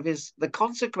nature of the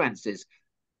consequences.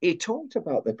 He talked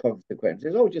about the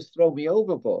consequences. Oh, just throw me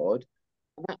overboard.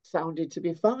 And that sounded to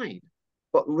be fine.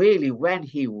 But really, when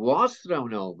he was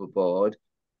thrown overboard,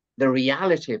 the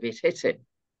reality of it hit him.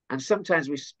 And sometimes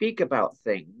we speak about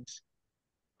things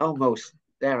almost,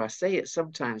 dare I say it,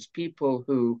 sometimes people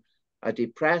who are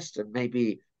depressed and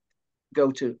maybe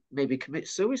maybe commit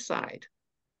suicide.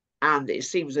 And it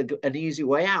seems an easy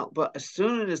way out. But as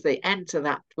soon as they enter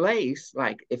that place,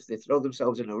 like if they throw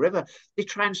themselves in a river, they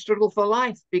try and struggle for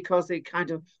life because they kind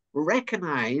of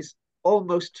recognize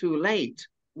almost too late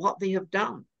what they have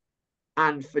done.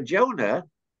 And for Jonah,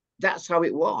 that's how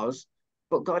it was.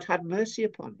 But God had mercy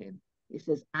upon him. He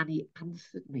says, and he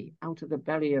answered me out of the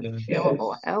belly of Sheol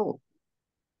or hell.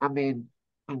 I mean,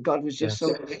 and God was just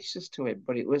so gracious to him.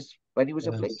 But it was when he was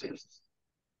afflicted.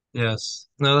 Yes.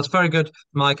 No, that's very good,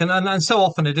 Mike. And so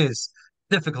often it is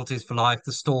difficulties for life,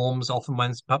 the storms, often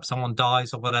when perhaps someone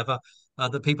dies or whatever,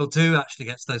 that people do actually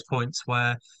get to those points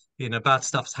where, bad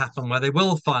stuff's happen, where they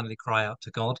will finally cry out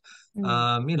to God.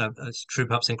 It's true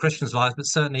perhaps in Christians' lives, but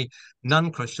certainly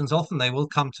non-Christians, often they will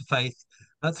come to faith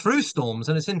through storms.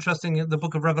 And it's interesting that the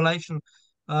book of Revelation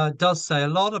does say a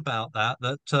lot about that,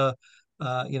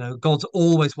 God's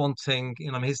always wanting,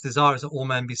 his desire is that all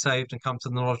men be saved and come to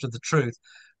the knowledge of the truth.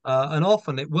 And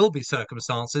often it will be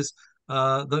circumstances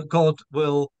that God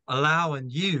will allow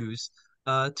and use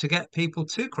to get people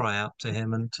to cry out to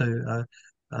Him and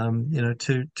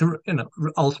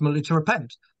ultimately to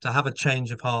repent, to have a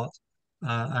change of heart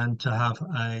and to have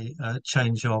a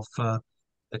change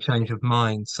of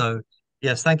mind. So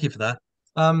yes, thank you for that.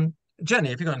 Jenny,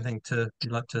 have you got anything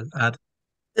you'd like to add?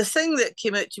 The thing that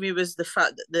came out to me was the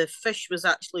fact that the fish was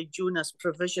actually Jonah's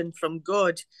provision from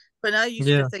God. When I used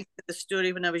to think of the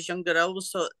story when I was younger, I always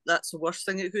thought that's the worst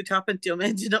thing that could happen to him,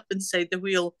 ending up inside the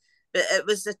wheel. But it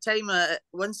was the time,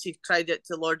 once he cried out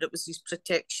to the Lord, it was his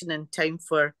protection and time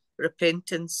for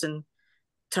repentance and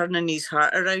turning his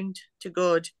heart around to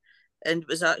God. And it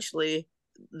was actually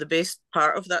the best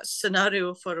part of that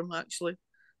scenario for him, actually.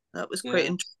 That was quite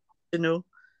interesting to know.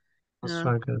 That's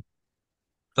very good.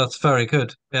 That's very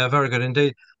good. Yeah, very good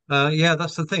indeed.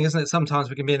 That's the thing, isn't it? Sometimes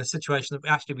we can be in a situation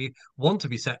that we want to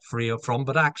be set free from,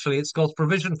 but actually it's God's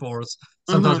provision for us.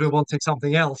 Sometimes we're wanting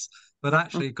something else, but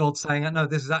actually God's saying, no,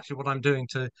 this is actually what I'm doing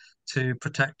to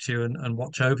protect you and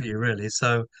watch over you, really.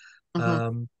 So,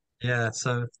 challenging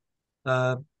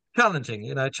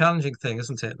thing,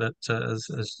 isn't it? That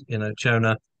as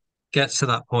Jonah gets to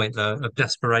that point though of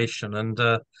desperation and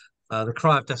the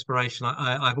cry of desperation.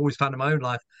 I've always found in my own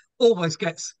life always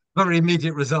gets very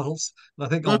immediate results. And I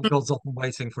think God's often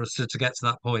waiting for us to get to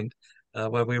that point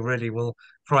where we really will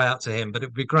cry out to Him. But it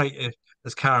would be great if,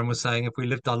 as Karen was saying, if we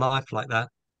lived our life like that,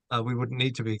 we wouldn't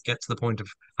need to get to the point of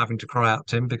having to cry out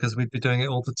to Him because we'd be doing it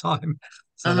all the time.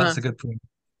 So that's a good point.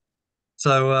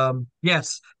 So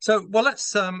yes. So well,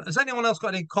 let's. Has anyone else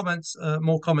got any comments?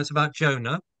 More comments about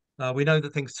Jonah? We know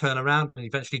that things turn around and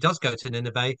eventually does go to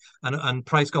Nineveh, and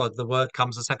praise God, the word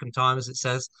comes a second time, as it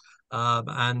says,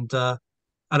 and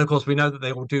of course we know that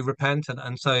they all do repent,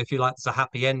 and so if you like, there's a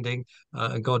happy ending,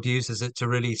 and God uses it to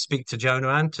really speak to Jonah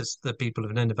and to the people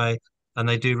of Nineveh, and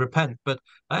they do repent. But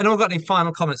anyone got any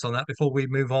final comments on that before we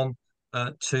move on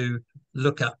to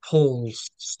look at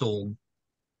Paul's storm?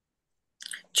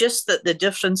 Just that the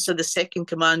difference of the second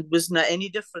command was not any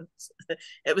different.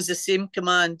 It was the same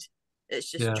command. It's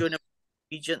just Jonah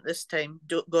obedient this time.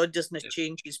 God doesn't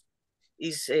change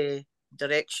his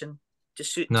direction to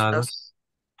suit us.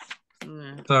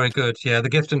 Very good. Yeah, the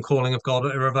gift and calling of God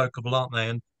are irrevocable, aren't they?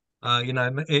 And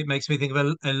it makes me think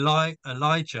of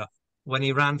Elijah when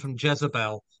he ran from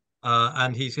Jezebel.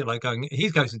 And he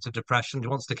goes into depression. He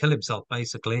wants to kill himself,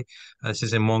 basically. This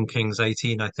is in 1 Kings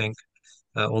 18, I think,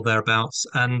 or thereabouts.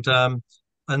 And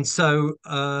so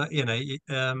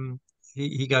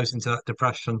he goes into that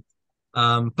depression.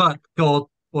 But God,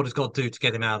 what does God do to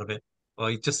get him out of it? Well,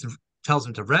 he just tells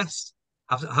him to rest,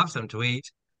 have something to eat,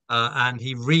 and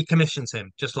He recommissions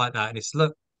him just like that. And he says,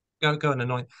 "Look, go and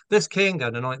anoint this king, go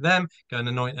and anoint them, go and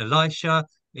anoint Elisha.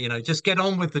 Just get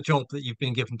on with the job that you've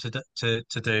been given to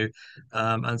do."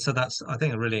 And so that's, I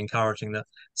think, really encouraging that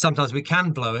sometimes we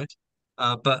can blow it,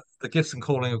 but the gifts and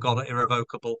calling of God are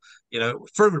irrevocable.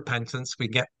 Through repentance, we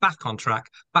get back on track,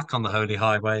 back on the holy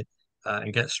highway,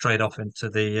 and get straight off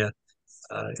into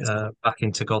back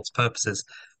into God's purposes.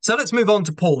 So let's move on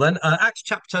to Paul then. Acts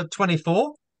chapter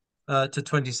 24 to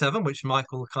 27, which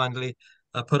Michael kindly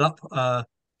put up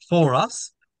for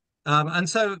us. And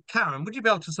so, Karen, would you be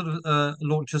able to sort of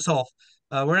launch us off?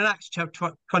 We're in Acts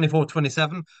chapter 24,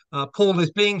 27. Paul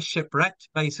is being shipwrecked,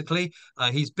 basically.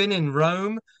 He's been in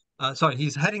Rome.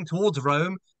 He's heading towards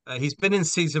Rome. He's been in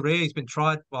Caesarea. He's been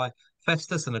tried by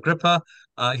Festus and Agrippa.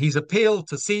 He's appealed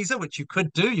to Caesar, which you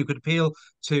could do. You could appeal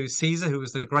to Caesar, who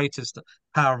was the greatest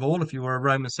power of all, if you were a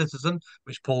Roman citizen,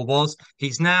 which Paul was.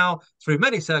 He's now, through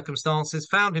many circumstances,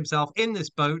 found himself in this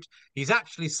boat. He's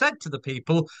actually said to the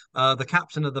people, the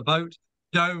captain of the boat,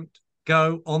 don't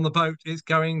go on the boat. There's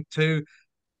going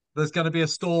to be a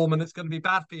storm and it's going to be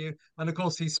bad for you. And of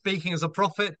course, he's speaking as a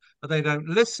prophet, but they don't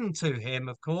listen to him,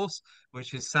 of course,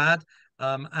 which is sad.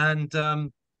 And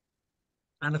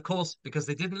of course, because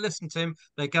they didn't listen to him,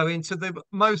 they go into the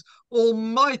most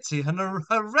almighty and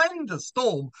horrendous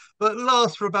storm that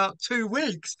lasts for about 2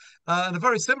 weeks. And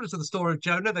very similar to the story of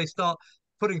Jonah, they start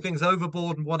putting things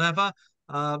overboard and whatever.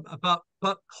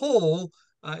 But Paul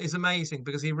is amazing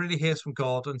because he really hears from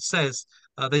God and says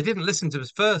they didn't listen to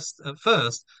us at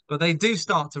first, but they do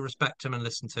start to respect him and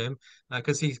listen to him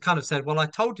because he kind of said, "Well, I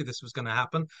told you this was going to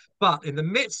happen." But in the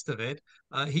midst of it,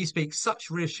 he speaks such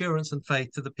reassurance and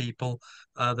faith to the people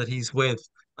that he's with.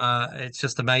 It's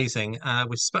just amazing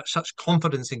with such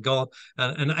confidence in God.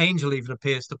 An angel even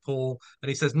appears to Paul and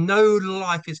he says, "No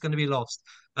life is going to be lost."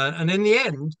 And in the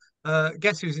end,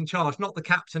 guess who's in charge? Not the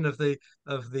captain of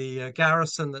the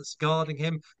garrison that's guarding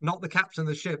him, not the captain of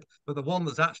the ship, but the one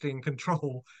that's actually in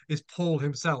control is Paul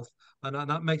himself. And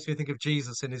that makes me think of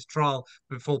Jesus in his trial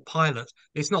before Pilate.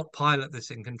 It's not Pilate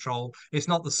that's in control. It's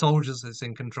not the soldiers that's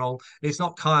in control. It's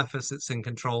not Caiaphas that's in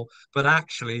control. But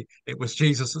actually, it was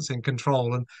Jesus that's in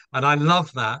control. And I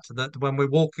love that when we're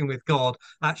walking with God,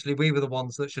 actually, we were the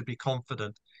ones that should be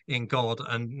confident in God.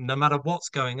 And no matter what's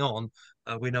going on,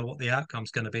 we know what the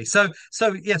outcome's going to be. So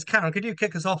yes, Karen, could you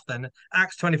kick us off then?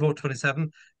 Acts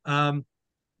 24:27.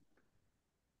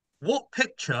 What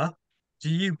picture do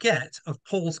you get of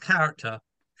Paul's character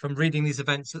from reading these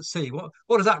events at sea? What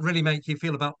does that really make you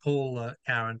feel about Paul,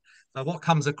 Karen? What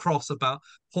comes across about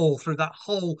Paul through that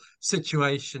whole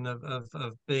situation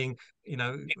of being,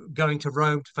 going to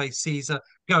Rome to face Caesar,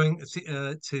 going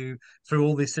through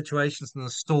all these situations and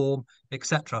the storm,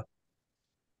 etc.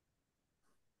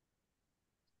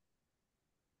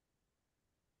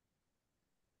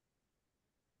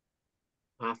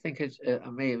 I think it's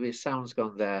maybe sound's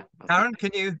gone there. Karen,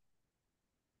 can you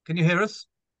hear us?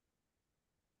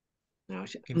 No,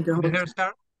 Can you hear us,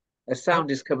 Karen? the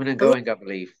sound is coming and going, I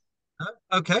believe.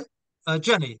 Okay,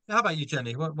 Jenny, how about you,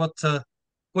 Jenny? What do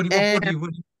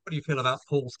you feel about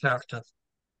Paul's character?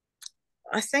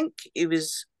 I think he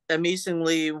was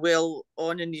amazingly well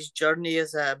on in his journey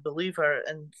as a believer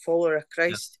and follower of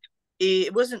Christ. He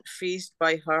wasn't fazed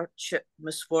by hardship,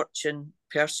 misfortune,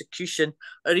 persecution,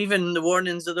 or even the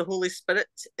warnings of the Holy Spirit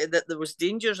that there was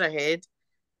dangers ahead.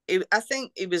 I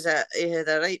think he had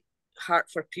a right heart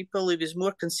for people. He was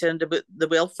more concerned about the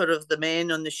welfare of the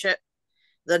men on the ship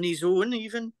than his own,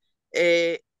 even.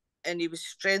 And he was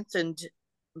strengthened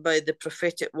by the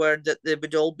prophetic word that they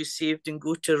would all be saved and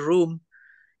go to Rome.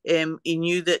 He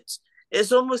knew that it's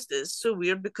so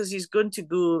weird because he's going to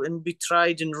go and be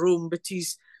tried in Rome, but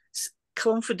he's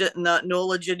confident in that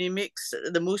knowledge and he makes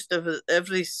the most of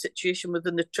every situation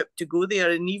within the trip to go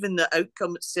there. And even the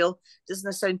outcome itself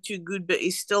doesn't sound too good, but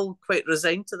he's still quite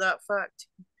resigned to that fact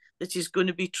that he's going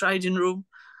to be tried in Rome.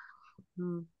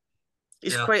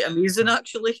 It's quite amazing,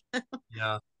 actually.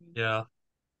 Yeah.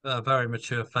 Very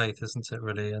mature faith, isn't it,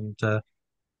 really? And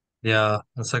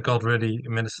and so God really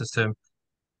ministers to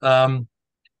him.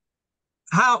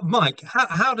 How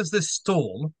does this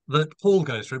storm that Paul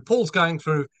goes through? Paul's going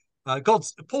through.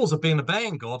 Paul's been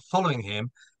obeying God, following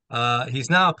him. He's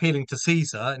now appealing to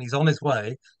Caesar, and he's on his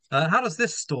way. How does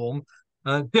this storm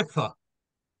differ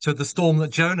to the storm that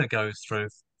Jonah goes through?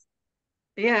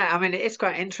 Yeah, I mean, it's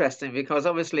quite interesting because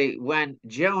obviously when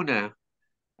Jonah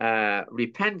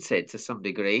repented to some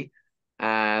degree,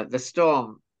 the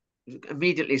storm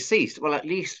immediately ceased. Well, at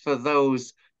least for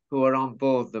those who are on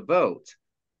board the boat.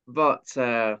 But,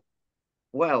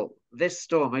 this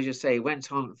storm, as you say,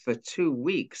 went on for 2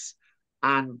 weeks.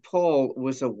 And Paul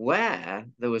was aware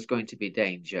there was going to be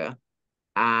danger.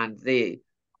 And they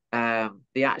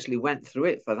actually went through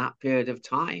it for that period of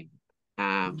time.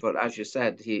 But as you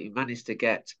said, he managed to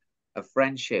get a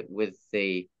friendship with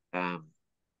the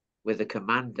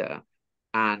commander,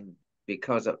 and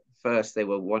because at first they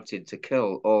were wanting to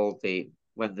kill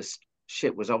when the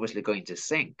ship was obviously going to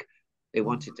sink, they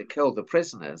wanted to kill the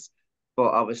prisoners.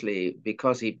 But obviously,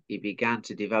 because he began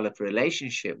to develop a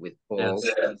relationship with Paul,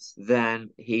 then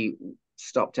he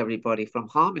stopped everybody from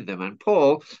harming them. And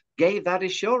Paul gave that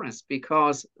assurance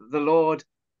because the Lord,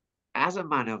 as a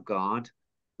man of God,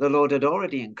 the Lord had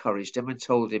already encouraged him and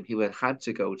told him he had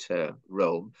to go to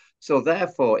Rome. So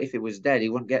therefore, if it was dead, he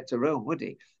wouldn't get to Rome, would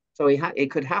he? So he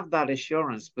could have that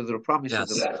assurance with the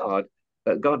promises of God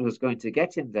that God was going to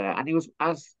get him there. And he was,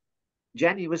 as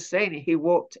Jenny was saying, he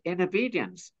walked in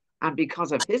obedience. And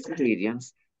because of his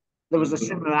obedience, there was a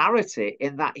similarity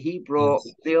in that he brought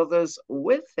Yes. the others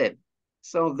with him.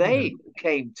 So Yeah. they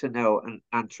came to know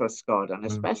and trust God, and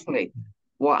especially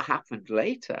what happened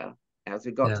later as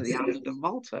we got to the Yes. island of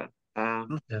Malta.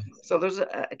 Yes. So there's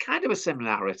a kind of a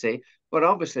similarity, but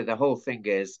obviously the whole thing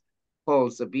is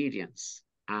Paul's obedience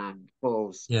and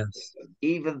Paul's Yes.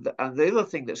 and the other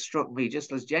thing that struck me,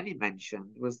 just as Jenny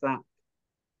mentioned, was that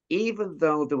even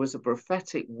though there was a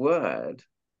prophetic word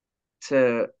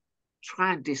to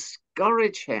try and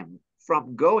discourage him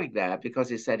from going there because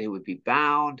he said he would be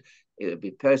bound, it would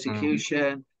be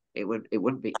persecution, it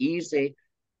wouldn't be easy.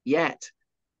 Yet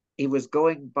he was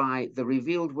going by the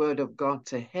revealed word of God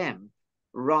to him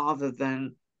rather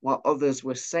than what others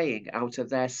were saying out of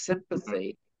their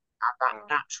sympathy and that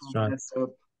That's right. naturalness of,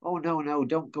 oh no, no,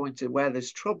 don't go into where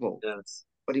there's trouble. Yes.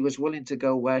 But he was willing to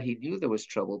go where he knew there was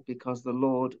trouble because the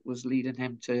Lord was leading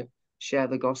him to share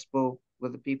the gospel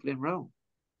with the people in Rome.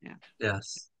 Yeah.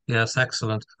 Yes. Yes.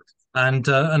 Excellent. And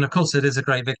of course, it is a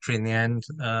great victory in the end.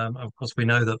 Of course, we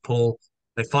know that Paul,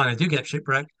 they finally do get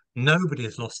shipwrecked. Nobody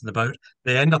is lost in the boat.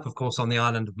 They end up, of course, on the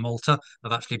island of Malta.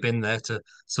 I've actually been there to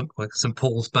St.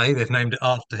 Paul's Bay. They've named it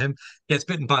after him. Gets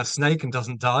bitten by a snake and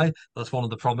doesn't die. That's one of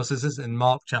the promises is in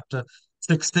Mark chapter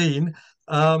 16.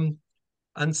 And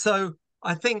so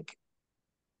I think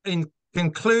in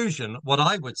conclusion, what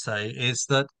I would say is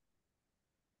that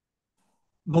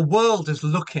the world is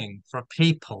looking for a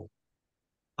people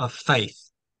of faith.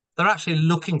 They're actually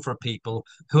looking for people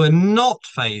who are not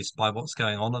fazed by what's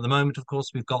going on at the moment. Of course,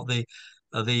 we've got the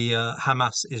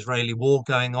Hamas-Israeli war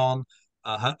going on,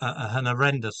 an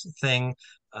horrendous thing,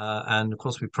 and of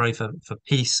course we pray for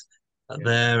peace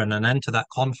there and an end to that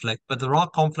conflict. But there are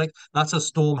conflict. That's a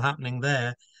storm happening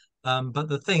there. But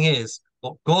the thing is,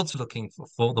 what God's looking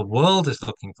for, the world is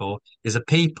looking for, is a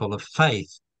people of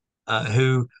faith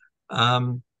uh,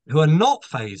 um, who are not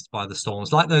fazed by the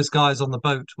storms, like those guys on the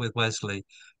boat with Wesley.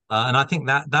 And I think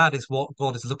that that is what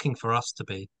God is looking for us to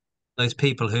be. Those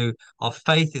people who our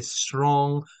faith is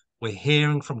strong, we're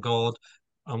hearing from God,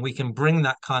 and we can bring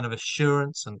that kind of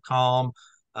assurance and calm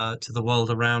to the world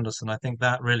around us. And I think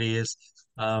that really is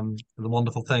the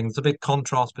wonderful thing. There's a big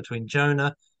contrast between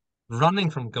Jonah running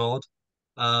from God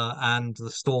and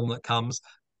the storm that comes,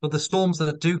 but the storms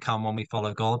that do come when we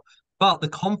follow God, but the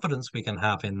confidence we can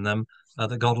have in them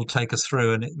that God will take us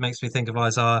through. And it makes me think of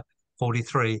Isaiah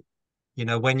 43. You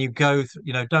know, when you go,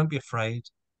 don't be afraid.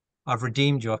 I've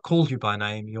redeemed you. I've called you by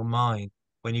name. You're mine.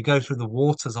 When you go through the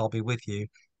waters, I'll be with you.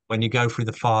 When you go through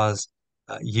the fires,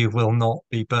 you will not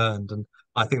be burned. And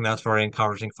I think that's very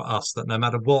encouraging for us that no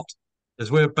matter what, as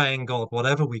we're obeying God,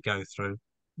 whatever we go through,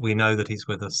 we know that He's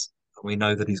with us. We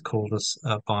know that He's called us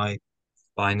by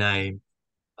name.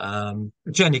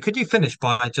 Jenny, could you finish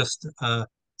by just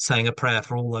saying a prayer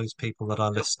for all those people that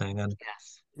are listening? And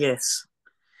Yes. Yes.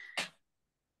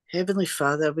 Heavenly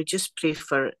Father, we just pray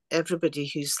for everybody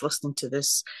who's listening to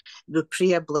this. We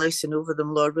pray a blessing over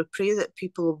them, Lord. We pray that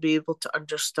people will be able to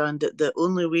understand that the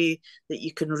only way that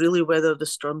you can really weather the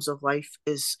storms of life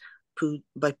is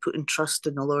by putting trust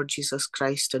in the Lord Jesus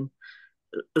Christ and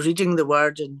reading the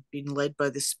Word and being led by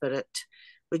the Spirit.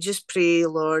 We just pray,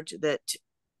 Lord, that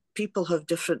people have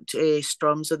different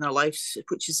storms in their lives,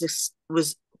 which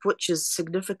is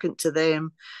significant to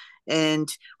them, and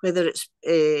whether it's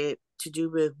to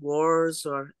do with wars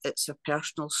or it's a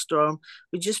personal storm,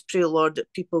 we just pray, Lord,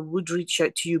 that people would reach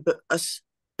out to you, but us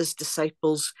as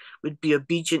disciples would be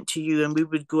obedient to you, and we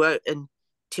would go out and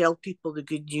tell people the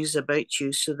good news about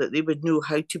you so that they would know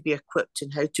how to be equipped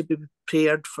and how to be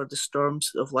prepared for the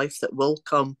storms of life that will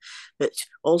come, but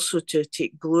also to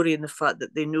take glory in the fact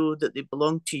that they know that they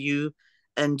belong to you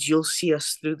and you'll see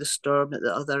us through the storm at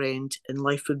the other end, and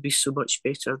life would be so much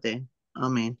better then.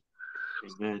 Amen.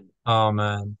 Amen.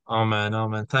 amen, amen,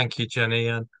 amen. Thank you, Jenny.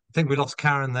 And I think we lost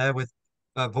Karen there with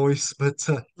her voice, but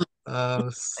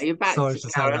Are you back, sorry to say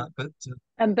Karen? that. But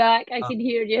I'm back. I uh, can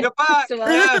hear you. you're back. So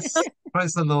Yes,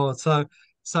 praise the Lord. So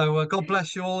God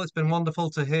bless you all. It's been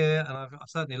wonderful to hear, and I've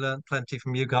certainly learned plenty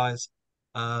from you guys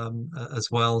as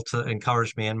well to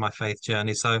encourage me in my faith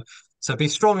journey. So be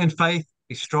strong in faith,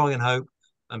 be strong in hope,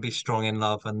 and be strong in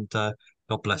love. And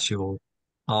God bless you all.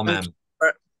 Thank Amen. you.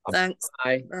 Thanks.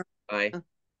 Bye. Bye.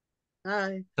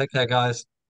 Bye. Take care, guys.